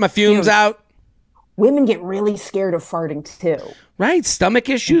 Get my fumes out. women get really scared of farting too. Right. Stomach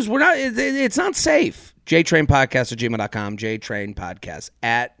issues. It's not safe. JTrainPodcast@gmail.com.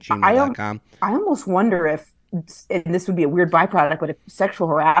 JTrainPodcast@gmail.com. I almost wonder if, and this would be a weird byproduct, but if sexual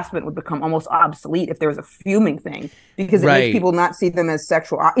harassment would become almost obsolete if there was a fuming thing, because it makes people not see them as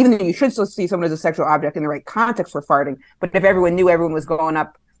sexual, even though you should still see someone as a sexual object in the right context for farting. But if everyone knew everyone was going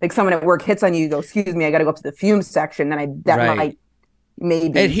up, like someone at work hits on you, you go, excuse me, I got to go up to the fume section, then might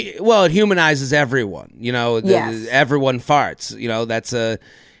maybe. It humanizes everyone. Yes. Everyone farts. That's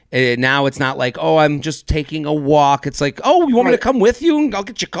now it's not like, oh, I'm just taking a walk. It's like, oh, you want me to come with you and I'll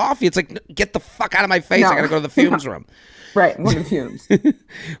get you coffee? It's like, get the fuck out of my face. I got to go to the fumes room. Right, one of the fumes.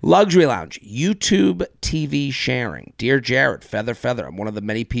 Luxury Lounge, YouTube TV sharing. Dear Jared, Feather. I'm one of the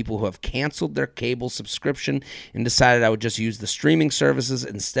many people who have canceled their cable subscription and decided I would just use the streaming services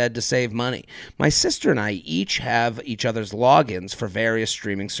instead to save money. My sister and I each have each other's logins for various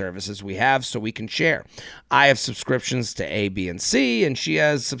streaming services we have so we can share. I have subscriptions to A, B, and C, and she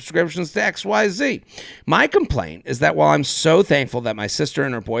has subscriptions to X, Y, Z. My complaint is that while I'm so thankful that my sister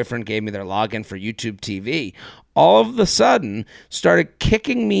and her boyfriend gave me their login for YouTube TV, all of a sudden started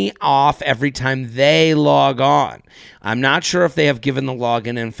kicking me off every time they log on. I'm not sure if they have given the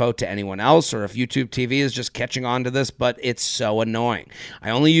login info to anyone else or if YouTube TV is just catching on to this, but it's so annoying.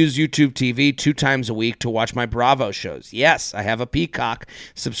 I only use YouTube TV 2 times a week to watch my Bravo shows. Yes, I have a Peacock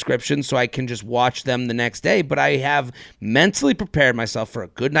subscription so I can just watch them the next day, but I have mentally prepared myself for a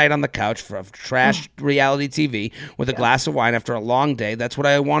good night on the couch for a trash reality TV with a glass of wine after a long day. That's what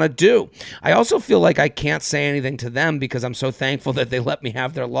I want to do. I also feel like I can't say anything to them because I'm so thankful that they let me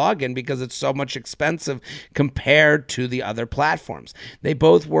have their login because it's so much expensive compared to the other platforms. They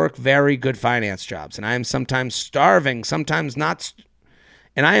both work very good finance jobs, and I am sometimes starving, sometimes not,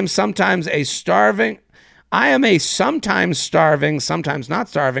 and I am sometimes a starving sometimes not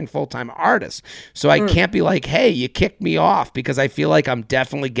starving full-time artist. So I can't be like, hey, you kicked me off, because I feel like I'm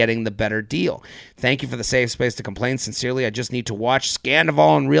definitely getting the better deal. Thank you for the safe space to complain. Sincerely, I just need to watch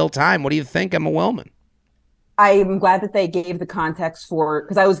Scandival in real time. What do you think, Emma Willman? I'm glad that they gave the context for,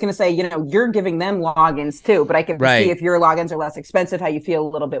 because I was going to say, you're giving them logins too, but I can see if your logins are less expensive, how you feel a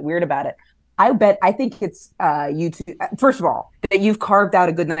little bit weird about it. I think it's YouTube. First of all, that you've carved out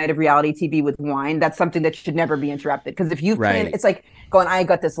a good night of reality TV with wine. That's something that should never be interrupted. Because if you can, it's like going, I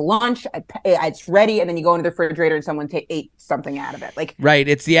got this lunch, it's ready, and then you go into the refrigerator and someone ate something out of it.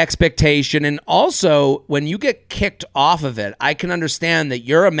 It's the expectation. And also, when you get kicked off of it, I can understand that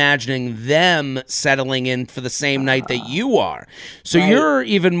you're imagining them settling in for the same night that you are. So you're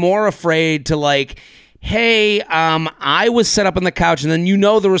even more afraid to hey, I was set up on the couch, and then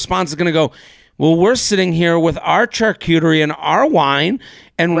the response is going to go, well, we're sitting here with our charcuterie and our wine,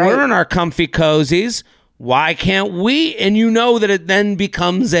 and we're in our comfy cozies. Why can't we? And that it then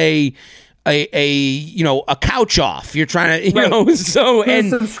becomes a couch off. You're trying to, whose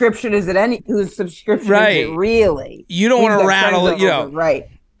subscription is it? Whose subscription is it really? You don't want to rattle it, Right.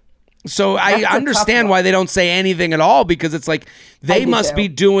 So I understand why they don't say anything at all, because it's like they must be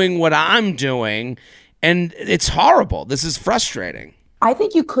doing what I'm doing. And it's horrible. This is frustrating. I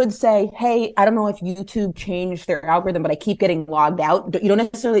think you could say, hey, I don't know if YouTube changed their algorithm, but I keep getting logged out. You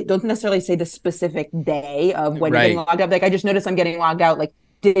don't necessarily say the specific day of when you're getting logged out. I just noticed I'm getting logged out.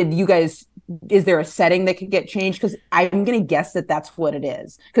 Is there a setting that could get changed? Because I'm going to guess that that's what it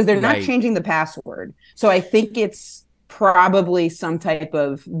is. Because they're not changing the password. So I think it's probably some type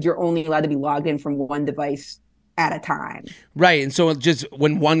of, you're only allowed to be logged in from one device at a time. Right. And so it just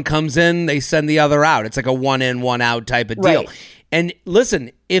when one comes in, they send the other out. It's like a one in, one out type of deal. And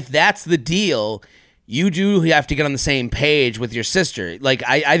listen, if that's the deal, you do have to get on the same page with your sister.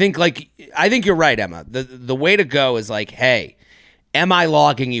 I think you're right, Emma. The way to go is hey, am I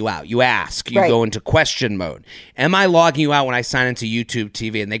logging you out? You ask. You go into question mode. Am I logging you out when I sign into YouTube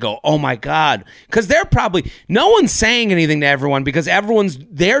TV? And they go, oh my God. Because no one's saying anything to everyone, because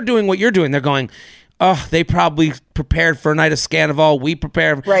they're doing what you're doing. They're going, oh, they probably prepared for a night of Scandival. We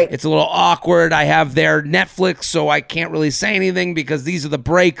prepare. It's a little awkward. I have their Netflix, so I can't really say anything because these are the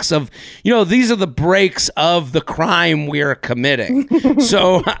breaks of, the crime we're committing.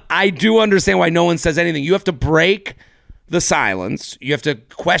 So I do understand why no one says anything. You have to break the silence. You have to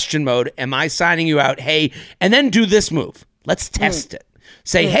question mode. Am I signing you out? Hey, and then do this move. Let's test it.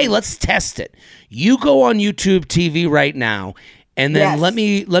 Say, hey, let's test it. You go on YouTube TV right now, and then let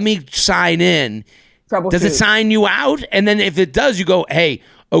me sign in. Does it sign you out? And then if it does, you go, hey,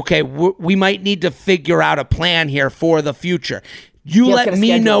 okay, we might need to figure out a plan here for the future. You let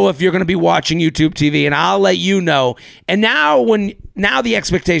me know if you're going to be watching YouTube TV, and I'll let you know. And now the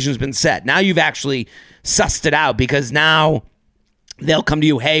expectation has been set. Now you've actually sussed it out, because now they'll come to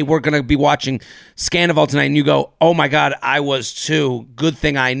you, hey, we're going to be watching Scandival tonight. And you go, oh my God, I was too. Good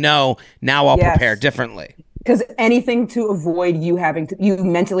thing I know. Now I'll prepare differently. Because anything to avoid you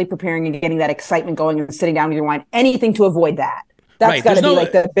mentally preparing and getting that excitement going and sitting down with your wine, anything to avoid that. That's got to be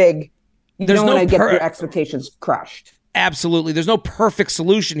like the big, you don't want to get your expectations crushed. Absolutely. There's no perfect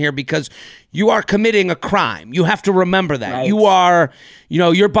solution here because you are committing a crime. You have to remember that. Right. You are,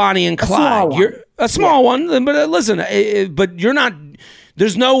 you're Bonnie and Clyde. You're a small one, but listen, but you're not,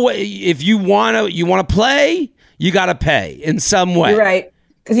 there's no way, if you want to play, you got to pay in some way. You're right.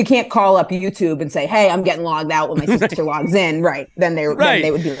 Because you can't call up YouTube and say, hey, I'm getting logged out when my sister logs in. Right. Then they would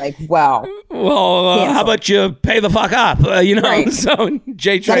be like, well, how about you pay the fuck up? Right. So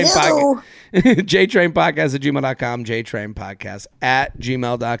JTrain Podcast. JTrain Podcast at gmail.com. JTrain Podcast at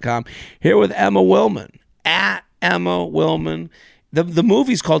gmail.com. Here with Emma Willmann. At Emma Willmann. The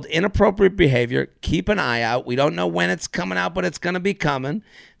movie's called Inappropriate Behavior. Keep an eye out. We don't know when it's coming out, but it's going to be coming.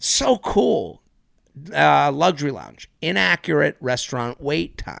 So cool. Luxury lounge, inaccurate restaurant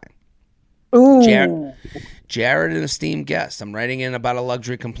wait time. Ooh. Jared, an esteemed guest. I'm writing in about a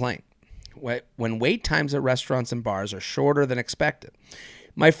luxury complaint. When wait times at restaurants and bars are shorter than expected.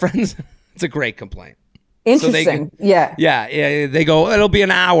 My friends, it's a great complaint. Interesting. So yeah. They go, it'll be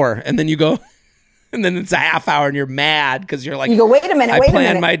an hour, and then you go, and then it's a half hour, and you're mad because you're like, you go, wait a minute. I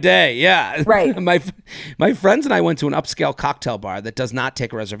planned my day. Yeah, right. My friends and I went to an upscale cocktail bar that does not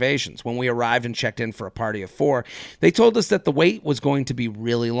take reservations. When we arrived and checked in for a party of 4, they told us that the wait was going to be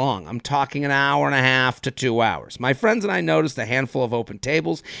really long. I'm talking an hour and a half to 2 hours. My friends and I noticed a handful of open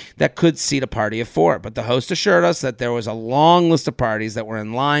tables that could seat a party of 4, but the host assured us that there was a long list of parties that were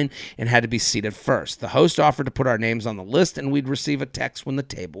in line and had to be seated first. The host offered to put our names on the list, and we'd receive a text when the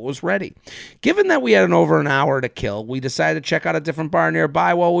table was ready. Given that we had over an hour to kill, we decided to check out a different bar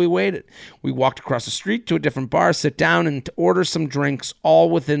nearby while we waited. We walked across the street to a different bar, sit down, and order some drinks,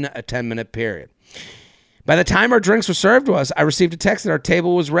 all within a 10-minute period. By the time our drinks were served to us, I received a text that our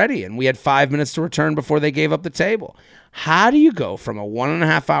table was ready, and we had 5 minutes to return before they gave up the table. How do you go from a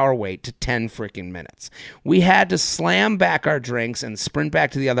 1.5 hour wait to 10 freaking minutes? We had to slam back our drinks and sprint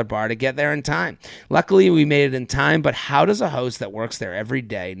back to the other bar to get there in time. Luckily, we made it in time, but how does a host that works there every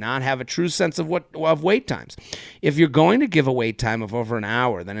day not have a true sense of wait times? If you're going to give a wait time of over an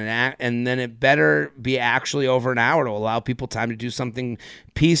hour, then it better be actually over an hour to allow people time to do something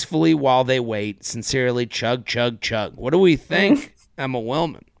peacefully while they wait. Sincerely, chug, chug, chug. What do we think, Emma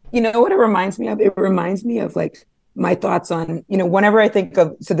Willmann? You know what it reminds me of? It reminds me of like my thoughts on, whenever I think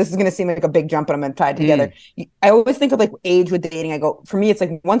of, so this is going to seem like a big jump, but I'm going to tie it together. I always think of like age with dating. I go, for me, it's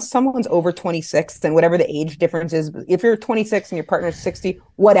like once someone's over 26, then whatever the age difference is, if you're 26 and your partner's 60,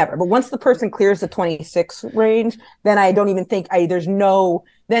 whatever. But once the person clears the 26 range, then I don't even think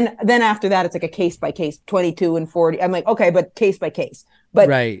then after that, it's like a case by case, 22 and 40. I'm like, okay, but case by case. But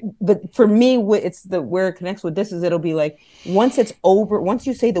right. But for me, it's where it connects with this is it'll be like once it's over, once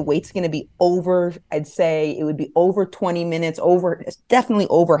you say the wait's going to be over, I'd say it would be over 20 minutes, it's definitely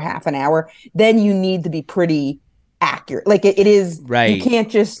over half an hour. Then you need to be pretty accurate. Like it is, right.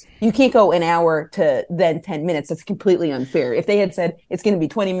 You can't go an hour to then 10 minutes. That's completely unfair. If they had said it's going to be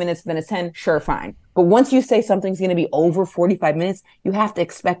 20 minutes, then it's 10, sure, fine. But once you say something's going to be over 45 minutes, you have to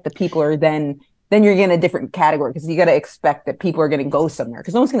expect that people are then you're in a different category because you got to expect that people are going to go somewhere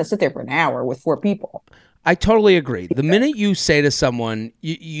because no one's going to sit there for an hour with 4 people. I totally agree. The minute you say to someone,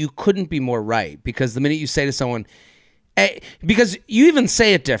 you couldn't be more right, because the minute you say to someone, because you even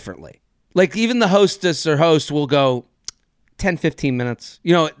say it differently. Like even the hostess or host will go 10, 15 minutes.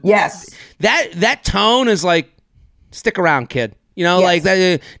 Yes. That tone is like, stick around, kid. Yes. Like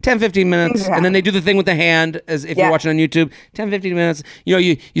that, 10, 15 minutes, and then they do the thing with the hand, as if you're watching on YouTube, 10, 15 minutes.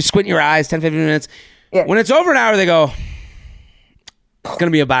 You squint your eyes, 10, 15 minutes. Yeah. When it's over an hour, they go, it's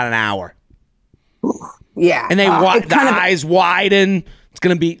going to be about an hour. Yeah. And they eyes widen. It's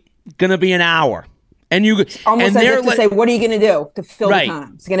going to be an hour. And you almost as if to say, what are you going to do to fill the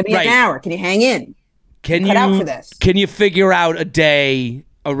time? It's going to be an hour. Can you hang in? Cut out for this? Can you figure out a day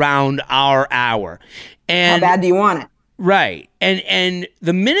around our hour? And how bad do you want it? Right. And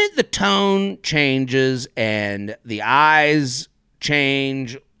the minute the tone changes and the eyes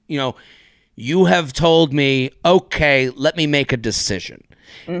change, you have told me, okay, let me make a decision.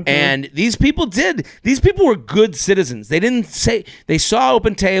 Mm-hmm. And these people were good citizens. They didn't say, they saw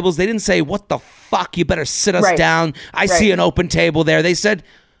open tables. They didn't say, what the fuck, you better sit us down. I see an open table there. They said,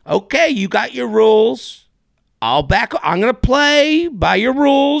 okay, you got your rules. I'm going to play by your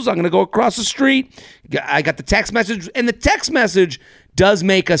rules. I'm going to go across the street. I got the text message, and the text message does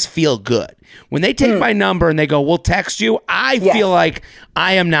make us feel good. When they take my number and they go, we'll text you, I feel like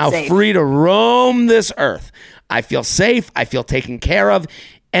I am now free to roam this earth. I feel safe. I feel taken care of.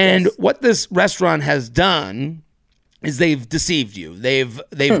 And what this restaurant has done is they've deceived you.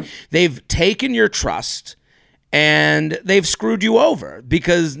 They've taken your trust and they've screwed you over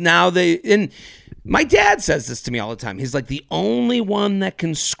because now and my dad says this to me all the time. He's like, the only one that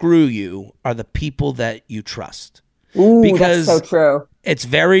can screw you are the people that you trust. Ooh, because that's so true. It's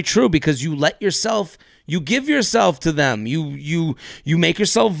very true because you give yourself to them. You make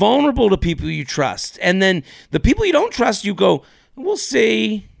yourself vulnerable to people you trust. And then the people you don't trust, you go, we'll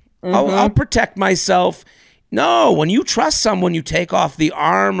see. I'll protect myself. No, when you trust someone, you take off the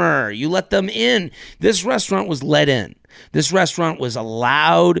armor. You let them in. This restaurant was let in. This restaurant was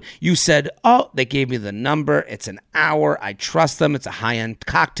allowed. You said, oh, they gave me the number. It's an hour. I trust them. It's a high-end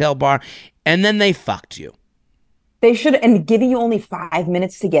cocktail bar. And then they fucked you. They should, and giving you only 5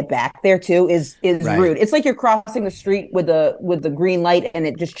 minutes to get back there too is right. Rude. It's like you're crossing the street with the green light, and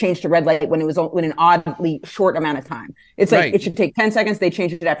it just changed to red light when it was in an oddly short amount of time. It's like it should take 10 seconds. They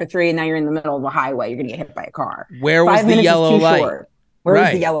changed it after 3, and now you're in the middle of a highway. You're gonna get hit by a car. Where was the yellow light? Short. Where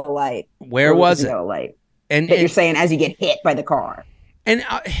was the yellow light? Where was it? The yellow light. And you're saying as you get hit by the car. And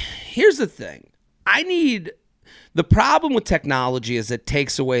here's the thing: the problem with technology is it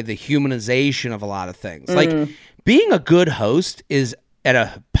takes away the humanization of a lot of things. Like being a good host is at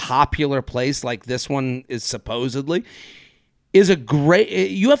a popular place like this one is supposedly is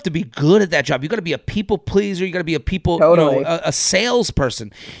you have to be good at that job. You got to be a people pleaser. You got to be a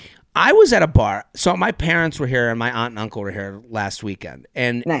salesperson. I was at a bar. So my parents were here and my aunt and uncle were here last weekend.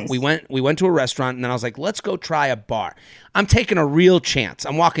 And we went to a restaurant and then I was like, let's go try a bar. I'm taking a real chance.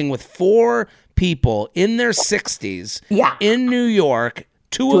 I'm walking with 4 people in their 60s in New York,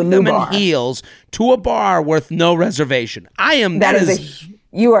 2 of them in heels, to a bar worth no reservation.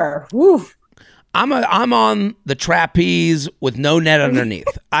 You are, woof. I'm on the trapeze with no net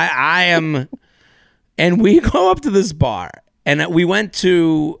underneath. I am, and we go up to this bar and we went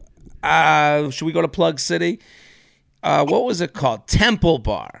to, should we go to Plug City? What was it called? Temple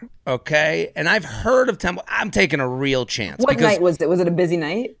Bar. Okay. And I've heard of Temple. I'm taking a real chance. What night was it? Was it a busy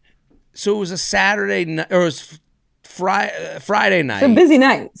night? So it was a Saturday night, or it was Friday night. It's a busy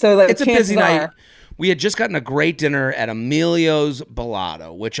night. So it's a busy night. We had just gotten a great dinner at Emilio's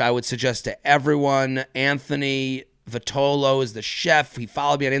Bellato, which I would suggest to everyone. Anthony Vitolo is the chef. He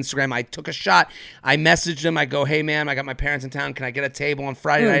followed me on Instagram. I took a shot. I messaged him. I go, hey, man, I got my parents in town. Can I get a table on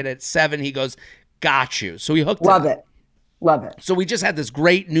Friday night at 7? He goes, got you. So he hooked Love it. Love it. So we just had this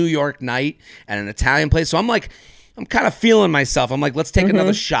great New York night at an Italian place. So I'm kind of feeling myself. I'm like, let's take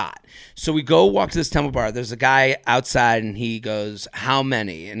another shot. So we go walk to this Temple Bar. There's a guy outside and he goes, how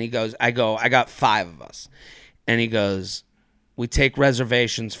many? And he goes, I got 5 of us. And he goes, we take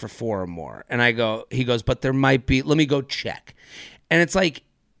reservations for 4 or more. And he goes, but there might be, let me go check. And it's like,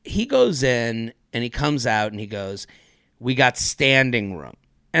 he goes in and he comes out and he goes, we got standing room.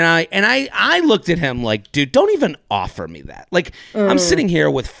 And I looked at him like, dude, don't even offer me that. Like, I'm sitting here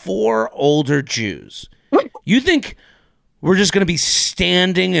with 4 older Jews. You think we're just going to be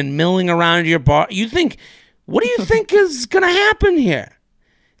standing and milling around your bar? What do you think is going to happen here?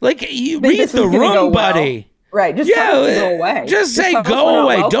 Like, you read the room, buddy. Well. Right. Just tell us to go away. Just say go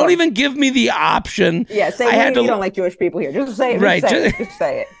away. Don't even give me the option. Yeah, say you don't like Jewish people here. Just say it. Right. Just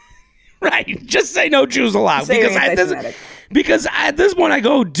say it. Right. Just say no Jews allowed. Because at this point I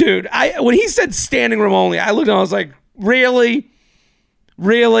go, dude, when he said standing room only, I looked at him, I was like, really?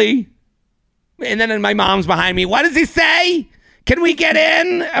 Really? And then my mom's behind me. What does he say? Can we get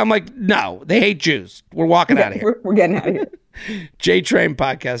in? I'm like, no, they hate Jews. We're walking out of here. We're getting out of here.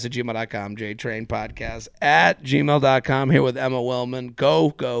 JTrainPodcast at gmail.com. JTrainPodcast at gmail.com. Here with Emma Willman.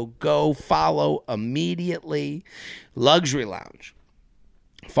 Go. Follow immediately. Luxury Lounge.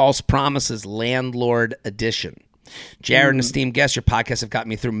 False Promises Landlord Edition. Jared, an esteemed guest, your podcasts have gotten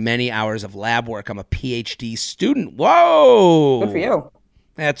me through many hours of lab work. I'm a PhD student. Whoa. Good for you.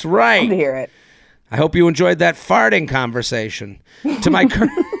 That's right. Love to hear it. I hope you enjoyed that farting conversation. To my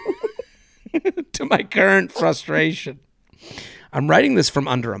current frustration. I'm writing this from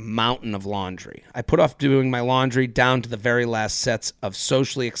under a mountain of laundry. I put off doing my laundry down to the very last sets of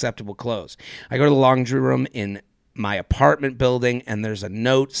socially acceptable clothes. I go to the laundry room in my apartment building, and there's a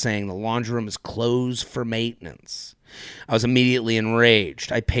note saying the laundry room is closed for maintenance. I was immediately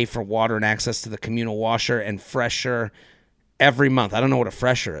enraged. I pay for water and access to the communal washer and fresher every month. I don't know what a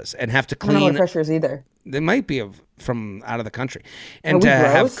fresher is, and have to clean. I don't know what a fresher is either. They might be from out of the country. Are And we to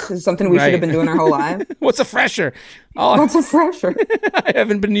gross? have This is something we should have been doing our whole lives. What's a fresher? Oh, What's a fresher? I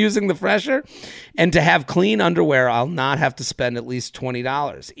haven't been using the fresher. And to have clean underwear, I'll not have to spend at least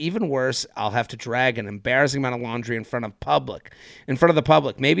 $20. Even worse, I'll have to drag an embarrassing amount of laundry in front of the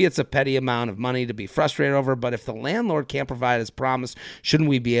public. Maybe it's a petty amount of money to be frustrated over, but if the landlord can't provide as promised, shouldn't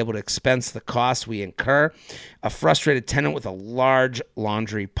we be able to expense the costs we incur? A frustrated tenant with a large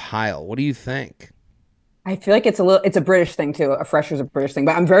laundry pile. What do you think? I feel like it's a British thing too. A fresher is a British thing,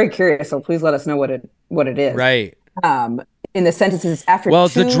 but I'm very curious. So please let us know what it is. Right. In the sentences after. Well,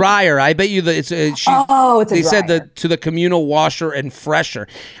 it's the dryer. I bet you that it's a dryer. They said to the communal washer and fresher.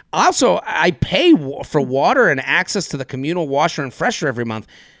 Also, I pay for water and access to the communal washer and fresher every month.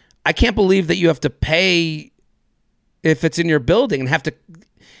 I can't believe that you have to pay if it's in your building and have to.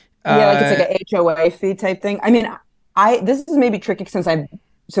 Like it's like an HOA fee type thing. I mean, this is maybe tricky since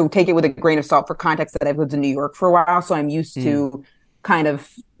so take it with a grain of salt for context that I've lived in New York for a while, so I'm used to kind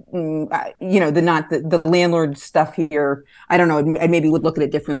of the landlord stuff here. I don't know. I maybe would look at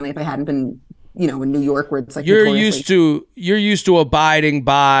it differently if I hadn't been, in New York, where it's like you're used to abiding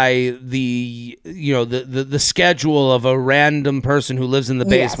by the schedule of a random person who lives in the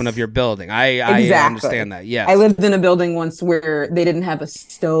basement of your building. I understand that. Yes, I lived in a building once where they didn't have a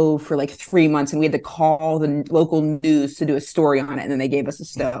stove for like 3 months, and we had to call the local news to do a story on it, and then they gave us a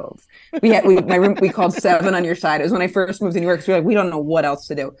stove. We called 7 on your side. It was when I first moved to New York, so we don't know what else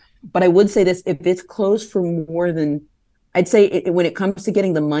to do. But I would say this: if it's closed for more than, I'd say when it comes to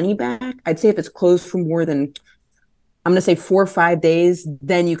getting the money back, I'd say if it's closed for more than, I'm going to say 4 or 5 days,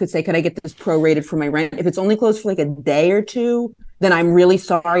 then you could say, could I get this prorated for my rent? If it's only closed for like a day or two, then I'm really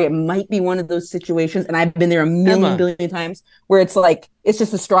sorry. It might be one of those situations, and I've been there a billion times, where it's like, it's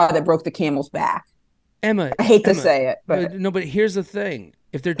just the straw that broke the camel's back. Emma, I hate to say it, but no, but here's the thing.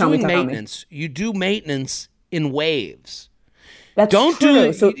 If they're doing maintenance, you do maintenance in waves. Don't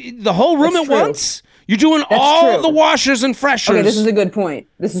do the whole room at once. You're doing all the washers and freshers. Okay, this is a good point.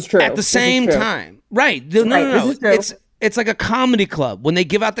 This is true. At the same time. Right. No. It's like a comedy club. When they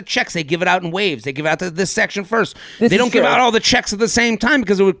give out the checks, they give it out in waves. They give out this section first. They don't give out all the checks at the same time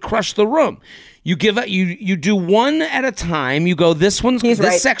because it would crush the room. You give out, you do one at a time. You go, this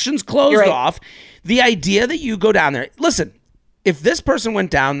section's closed off. The idea that you go down there. Listen, if this person went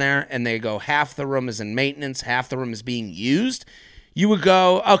down there and they go, half the room is in maintenance, half the room is being used, you would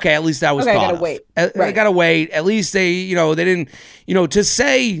go, okay, at least that was thought of. I gotta wait. I gotta wait. At least they didn't,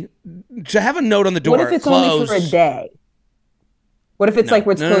 to have a note on the door. What if it's only for a day? What if it's like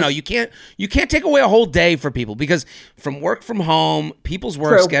what's close? No, you can't take away a whole day for people, because from work from home, people's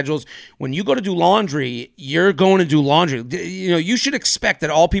work schedules, when you go to do laundry, you're going to do laundry. You should expect that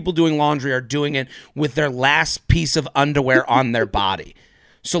all people doing laundry are doing it with their last piece of underwear on their body.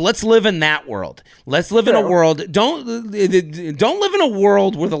 So let's live in that world. Let's live in a world. Don't live in a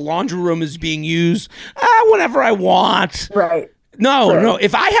world where the laundry room is being used whenever I want. Right. No.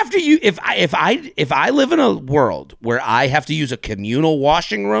 If I have to use, if I live in a world where I have to use a communal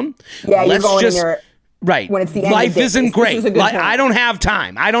washing room, let's just in there right. When it's the end life isn't great. I don't have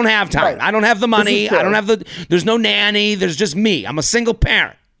time. Right. I don't have the money. I don't have There's no nanny. There's just me. I'm a single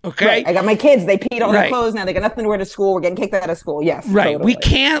parent. Okay. Right. I got my kids. They peed on their clothes now. They got nothing to wear to school. We're getting kicked out of school. Yes. Right. Totally. We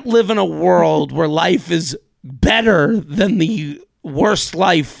can't live in a world where life is better than the worst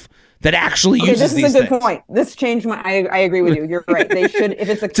life that actually uses these things. This is a good point. This changed my. I agree with you. You're right. They should. If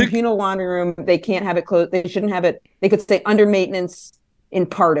it's a communal laundry room, they can't have it closed. They shouldn't have it. They could stay under maintenance in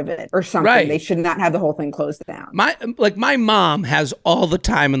part of it or something. Right. They should not have the whole thing closed down. My mom has all the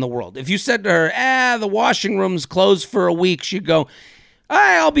time in the world. If you said to her, the washing room's closed for a week, she'd go,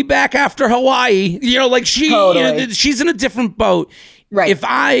 I'll be back after Hawaii. She's in a different boat. Right. If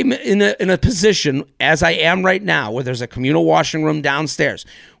I'm in a position, as I am right now, where there's a communal washing room downstairs,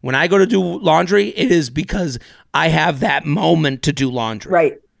 when I go to do laundry, it is because I have that moment to do laundry.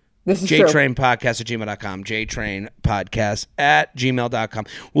 Right. This is JTrainPodcast@gmail.com. JTrainPodcast@gmail.com.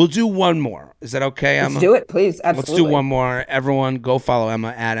 We'll do one more. Is that okay, Emma? Let's do it, please. Absolutely. Let's do one more. Everyone, go follow Emma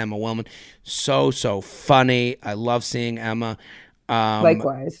at Emma Willman. So funny. I love seeing Emma.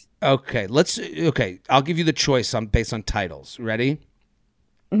 Likewise. Okay. I'll give you the choice based on titles. Ready?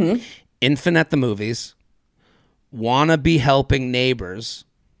 Mm-hmm. Infant at the Movies, Wanna Be Helping Neighbors,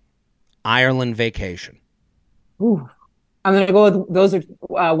 Ireland Vacation. Ooh. I'm going to go with those are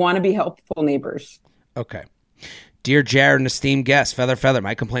Wanna Be Helpful Neighbors. Okay. Dear Jared and esteemed guest, Feather,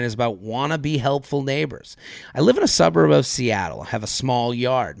 my complaint is about wanna be helpful neighbors. I live in a suburb of Seattle. I have a small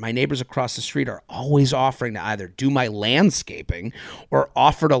yard. My neighbors across the street are always offering to either do my landscaping or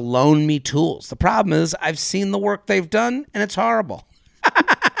offer to loan me tools. The problem is I've seen the work they've done, and it's horrible.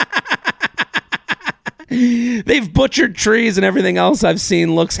 They've butchered trees and everything else I've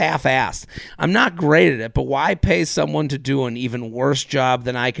seen looks half-assed. I'm not great at it, but why pay someone to do an even worse job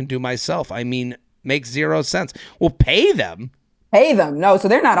than I can do myself? I mean, makes zero sense. Well, pay them. Pay them. No, so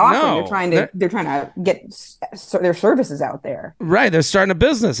they're not offering. No, they're trying to get their services out there. Right, they're starting a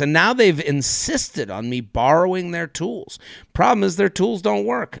business, and now they've insisted on me borrowing their tools. Problem is, their tools don't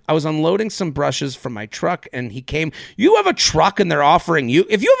work. I was unloading some brushes from my truck, and he came. You have a truck, and they're offering you.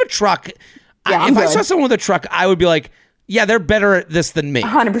 If you have a truck, if I saw someone with a truck, I would be like, yeah, they're better at this than me.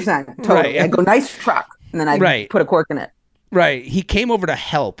 100%. Totally. Right. I go, nice truck, and then I put a cork in it. Right. He came over to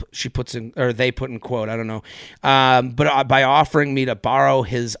help, she puts in, or they put in quote, I don't know. But by offering me to borrow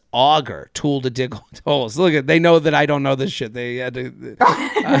his auger tool to dig holes. Look, they know that I don't know this shit. They had to.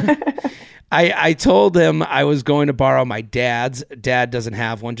 I told him I was going to borrow my dad's. Dad doesn't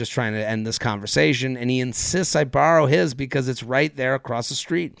have one, just trying to end this conversation. And he insists I borrow his because it's right there across the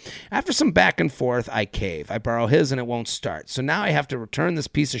street. After some back and forth, I cave. I borrow his and it won't start. So now I have to return this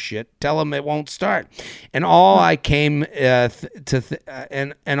piece of shit, tell him it won't start. And all I came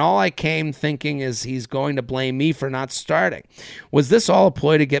all I came thinking is he's going to blame me for not starting. Was this all a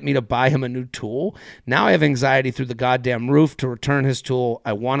ploy to get me to buy him a new tool? Now I have anxiety through the goddamn roof to return his tool.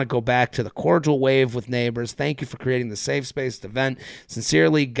 I want to go back to the cordial wave with neighbors. Thank you for creating the safe space to vent.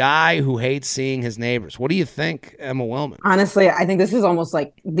 Sincerely, guy who hates seeing his neighbors. What do you think, Emma Willman? Honestly, I think this is almost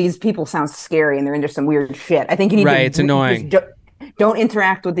like these people sound scary and they're into some weird shit. I think you need to it's annoying. Don't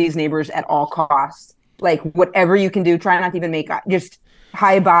interact with these neighbors at all costs. Like whatever you can do, try not to even make just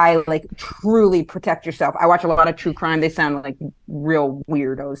hi bye. Like truly protect yourself. I watch a lot of true crime. They sound like real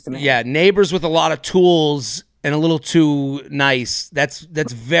weirdos to me. Yeah, neighbors with a lot of tools and a little too nice. That's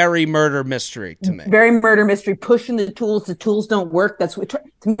very murder mystery to me. Very murder mystery. Pushing the tools don't work. That's what,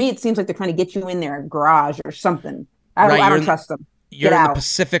 to me. It seems like they're trying to get you in their garage or something. I don't trust them. You're in the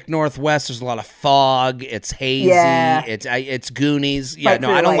Pacific Northwest. There's a lot of fog. It's hazy. Yeah. It's Goonies. Yeah,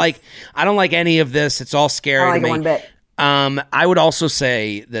 no, I don't like any of this. It's all scary to me. One bit. I would also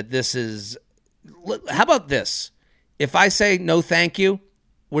say that this is. How about this? If I say no, thank you,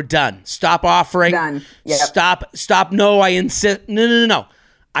 we're done. Stop offering. Done. Yep. Stop. No, I insist. No.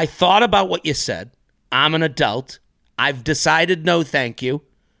 I thought about what you said. I'm an adult. I've decided no, thank you.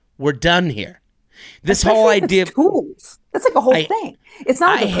 We're done here. This whole idea of tools. That's like a whole thing. It's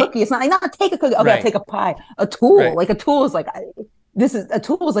not like a cookie. It's not take a cookie. Okay, I'll take a pie. A tool. Right. Like a tool is like a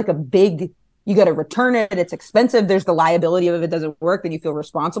tool is like a big. You got to return it. It's expensive. There's the liability of if it doesn't work, then you feel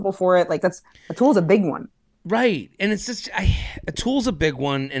responsible for it. Like a tool is a big one. Right. And it's just a tool's a big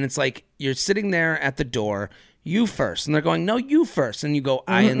one, and it's like you're sitting there at the door, you first, and they're going, no, you first, and you go,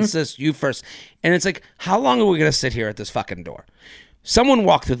 I insist, you first, and it's like, how long are we gonna sit here at this fucking door? Someone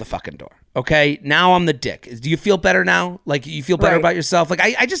walk through the fucking door. Okay, now I'm the dick. Do you feel better now? Like you feel better about yourself? Like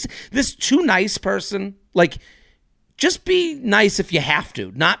I just this too nice person. Like just be nice if you have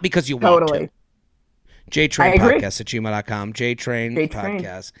to, not because you want to. JTrain Podcast at gmail.com. JTrain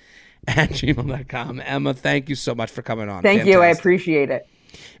Podcast at gmail.com. Emma, thank you so much for coming on. Thank you. I appreciate it.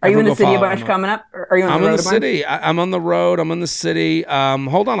 Are you in the city a bunch coming up? Or are you on the road? I'm in the city. I'm on the road. I'm in the city.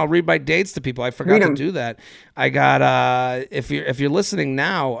 Hold on, I'll read my dates to people. I forgot to do that. I got if you're listening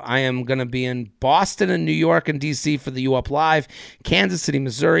now, I am going to be in Boston and New York and DC for the U Up Live, Kansas City,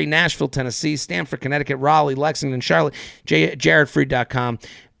 Missouri, Nashville, Tennessee, Stamford, Connecticut, Raleigh, Lexington, Charlotte, JaredFreed.com.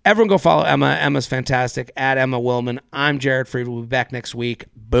 Everyone go follow Emma. Emma's fantastic. At Emma Willman. I'm Jared Freed. We'll be back next week.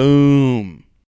 Boom.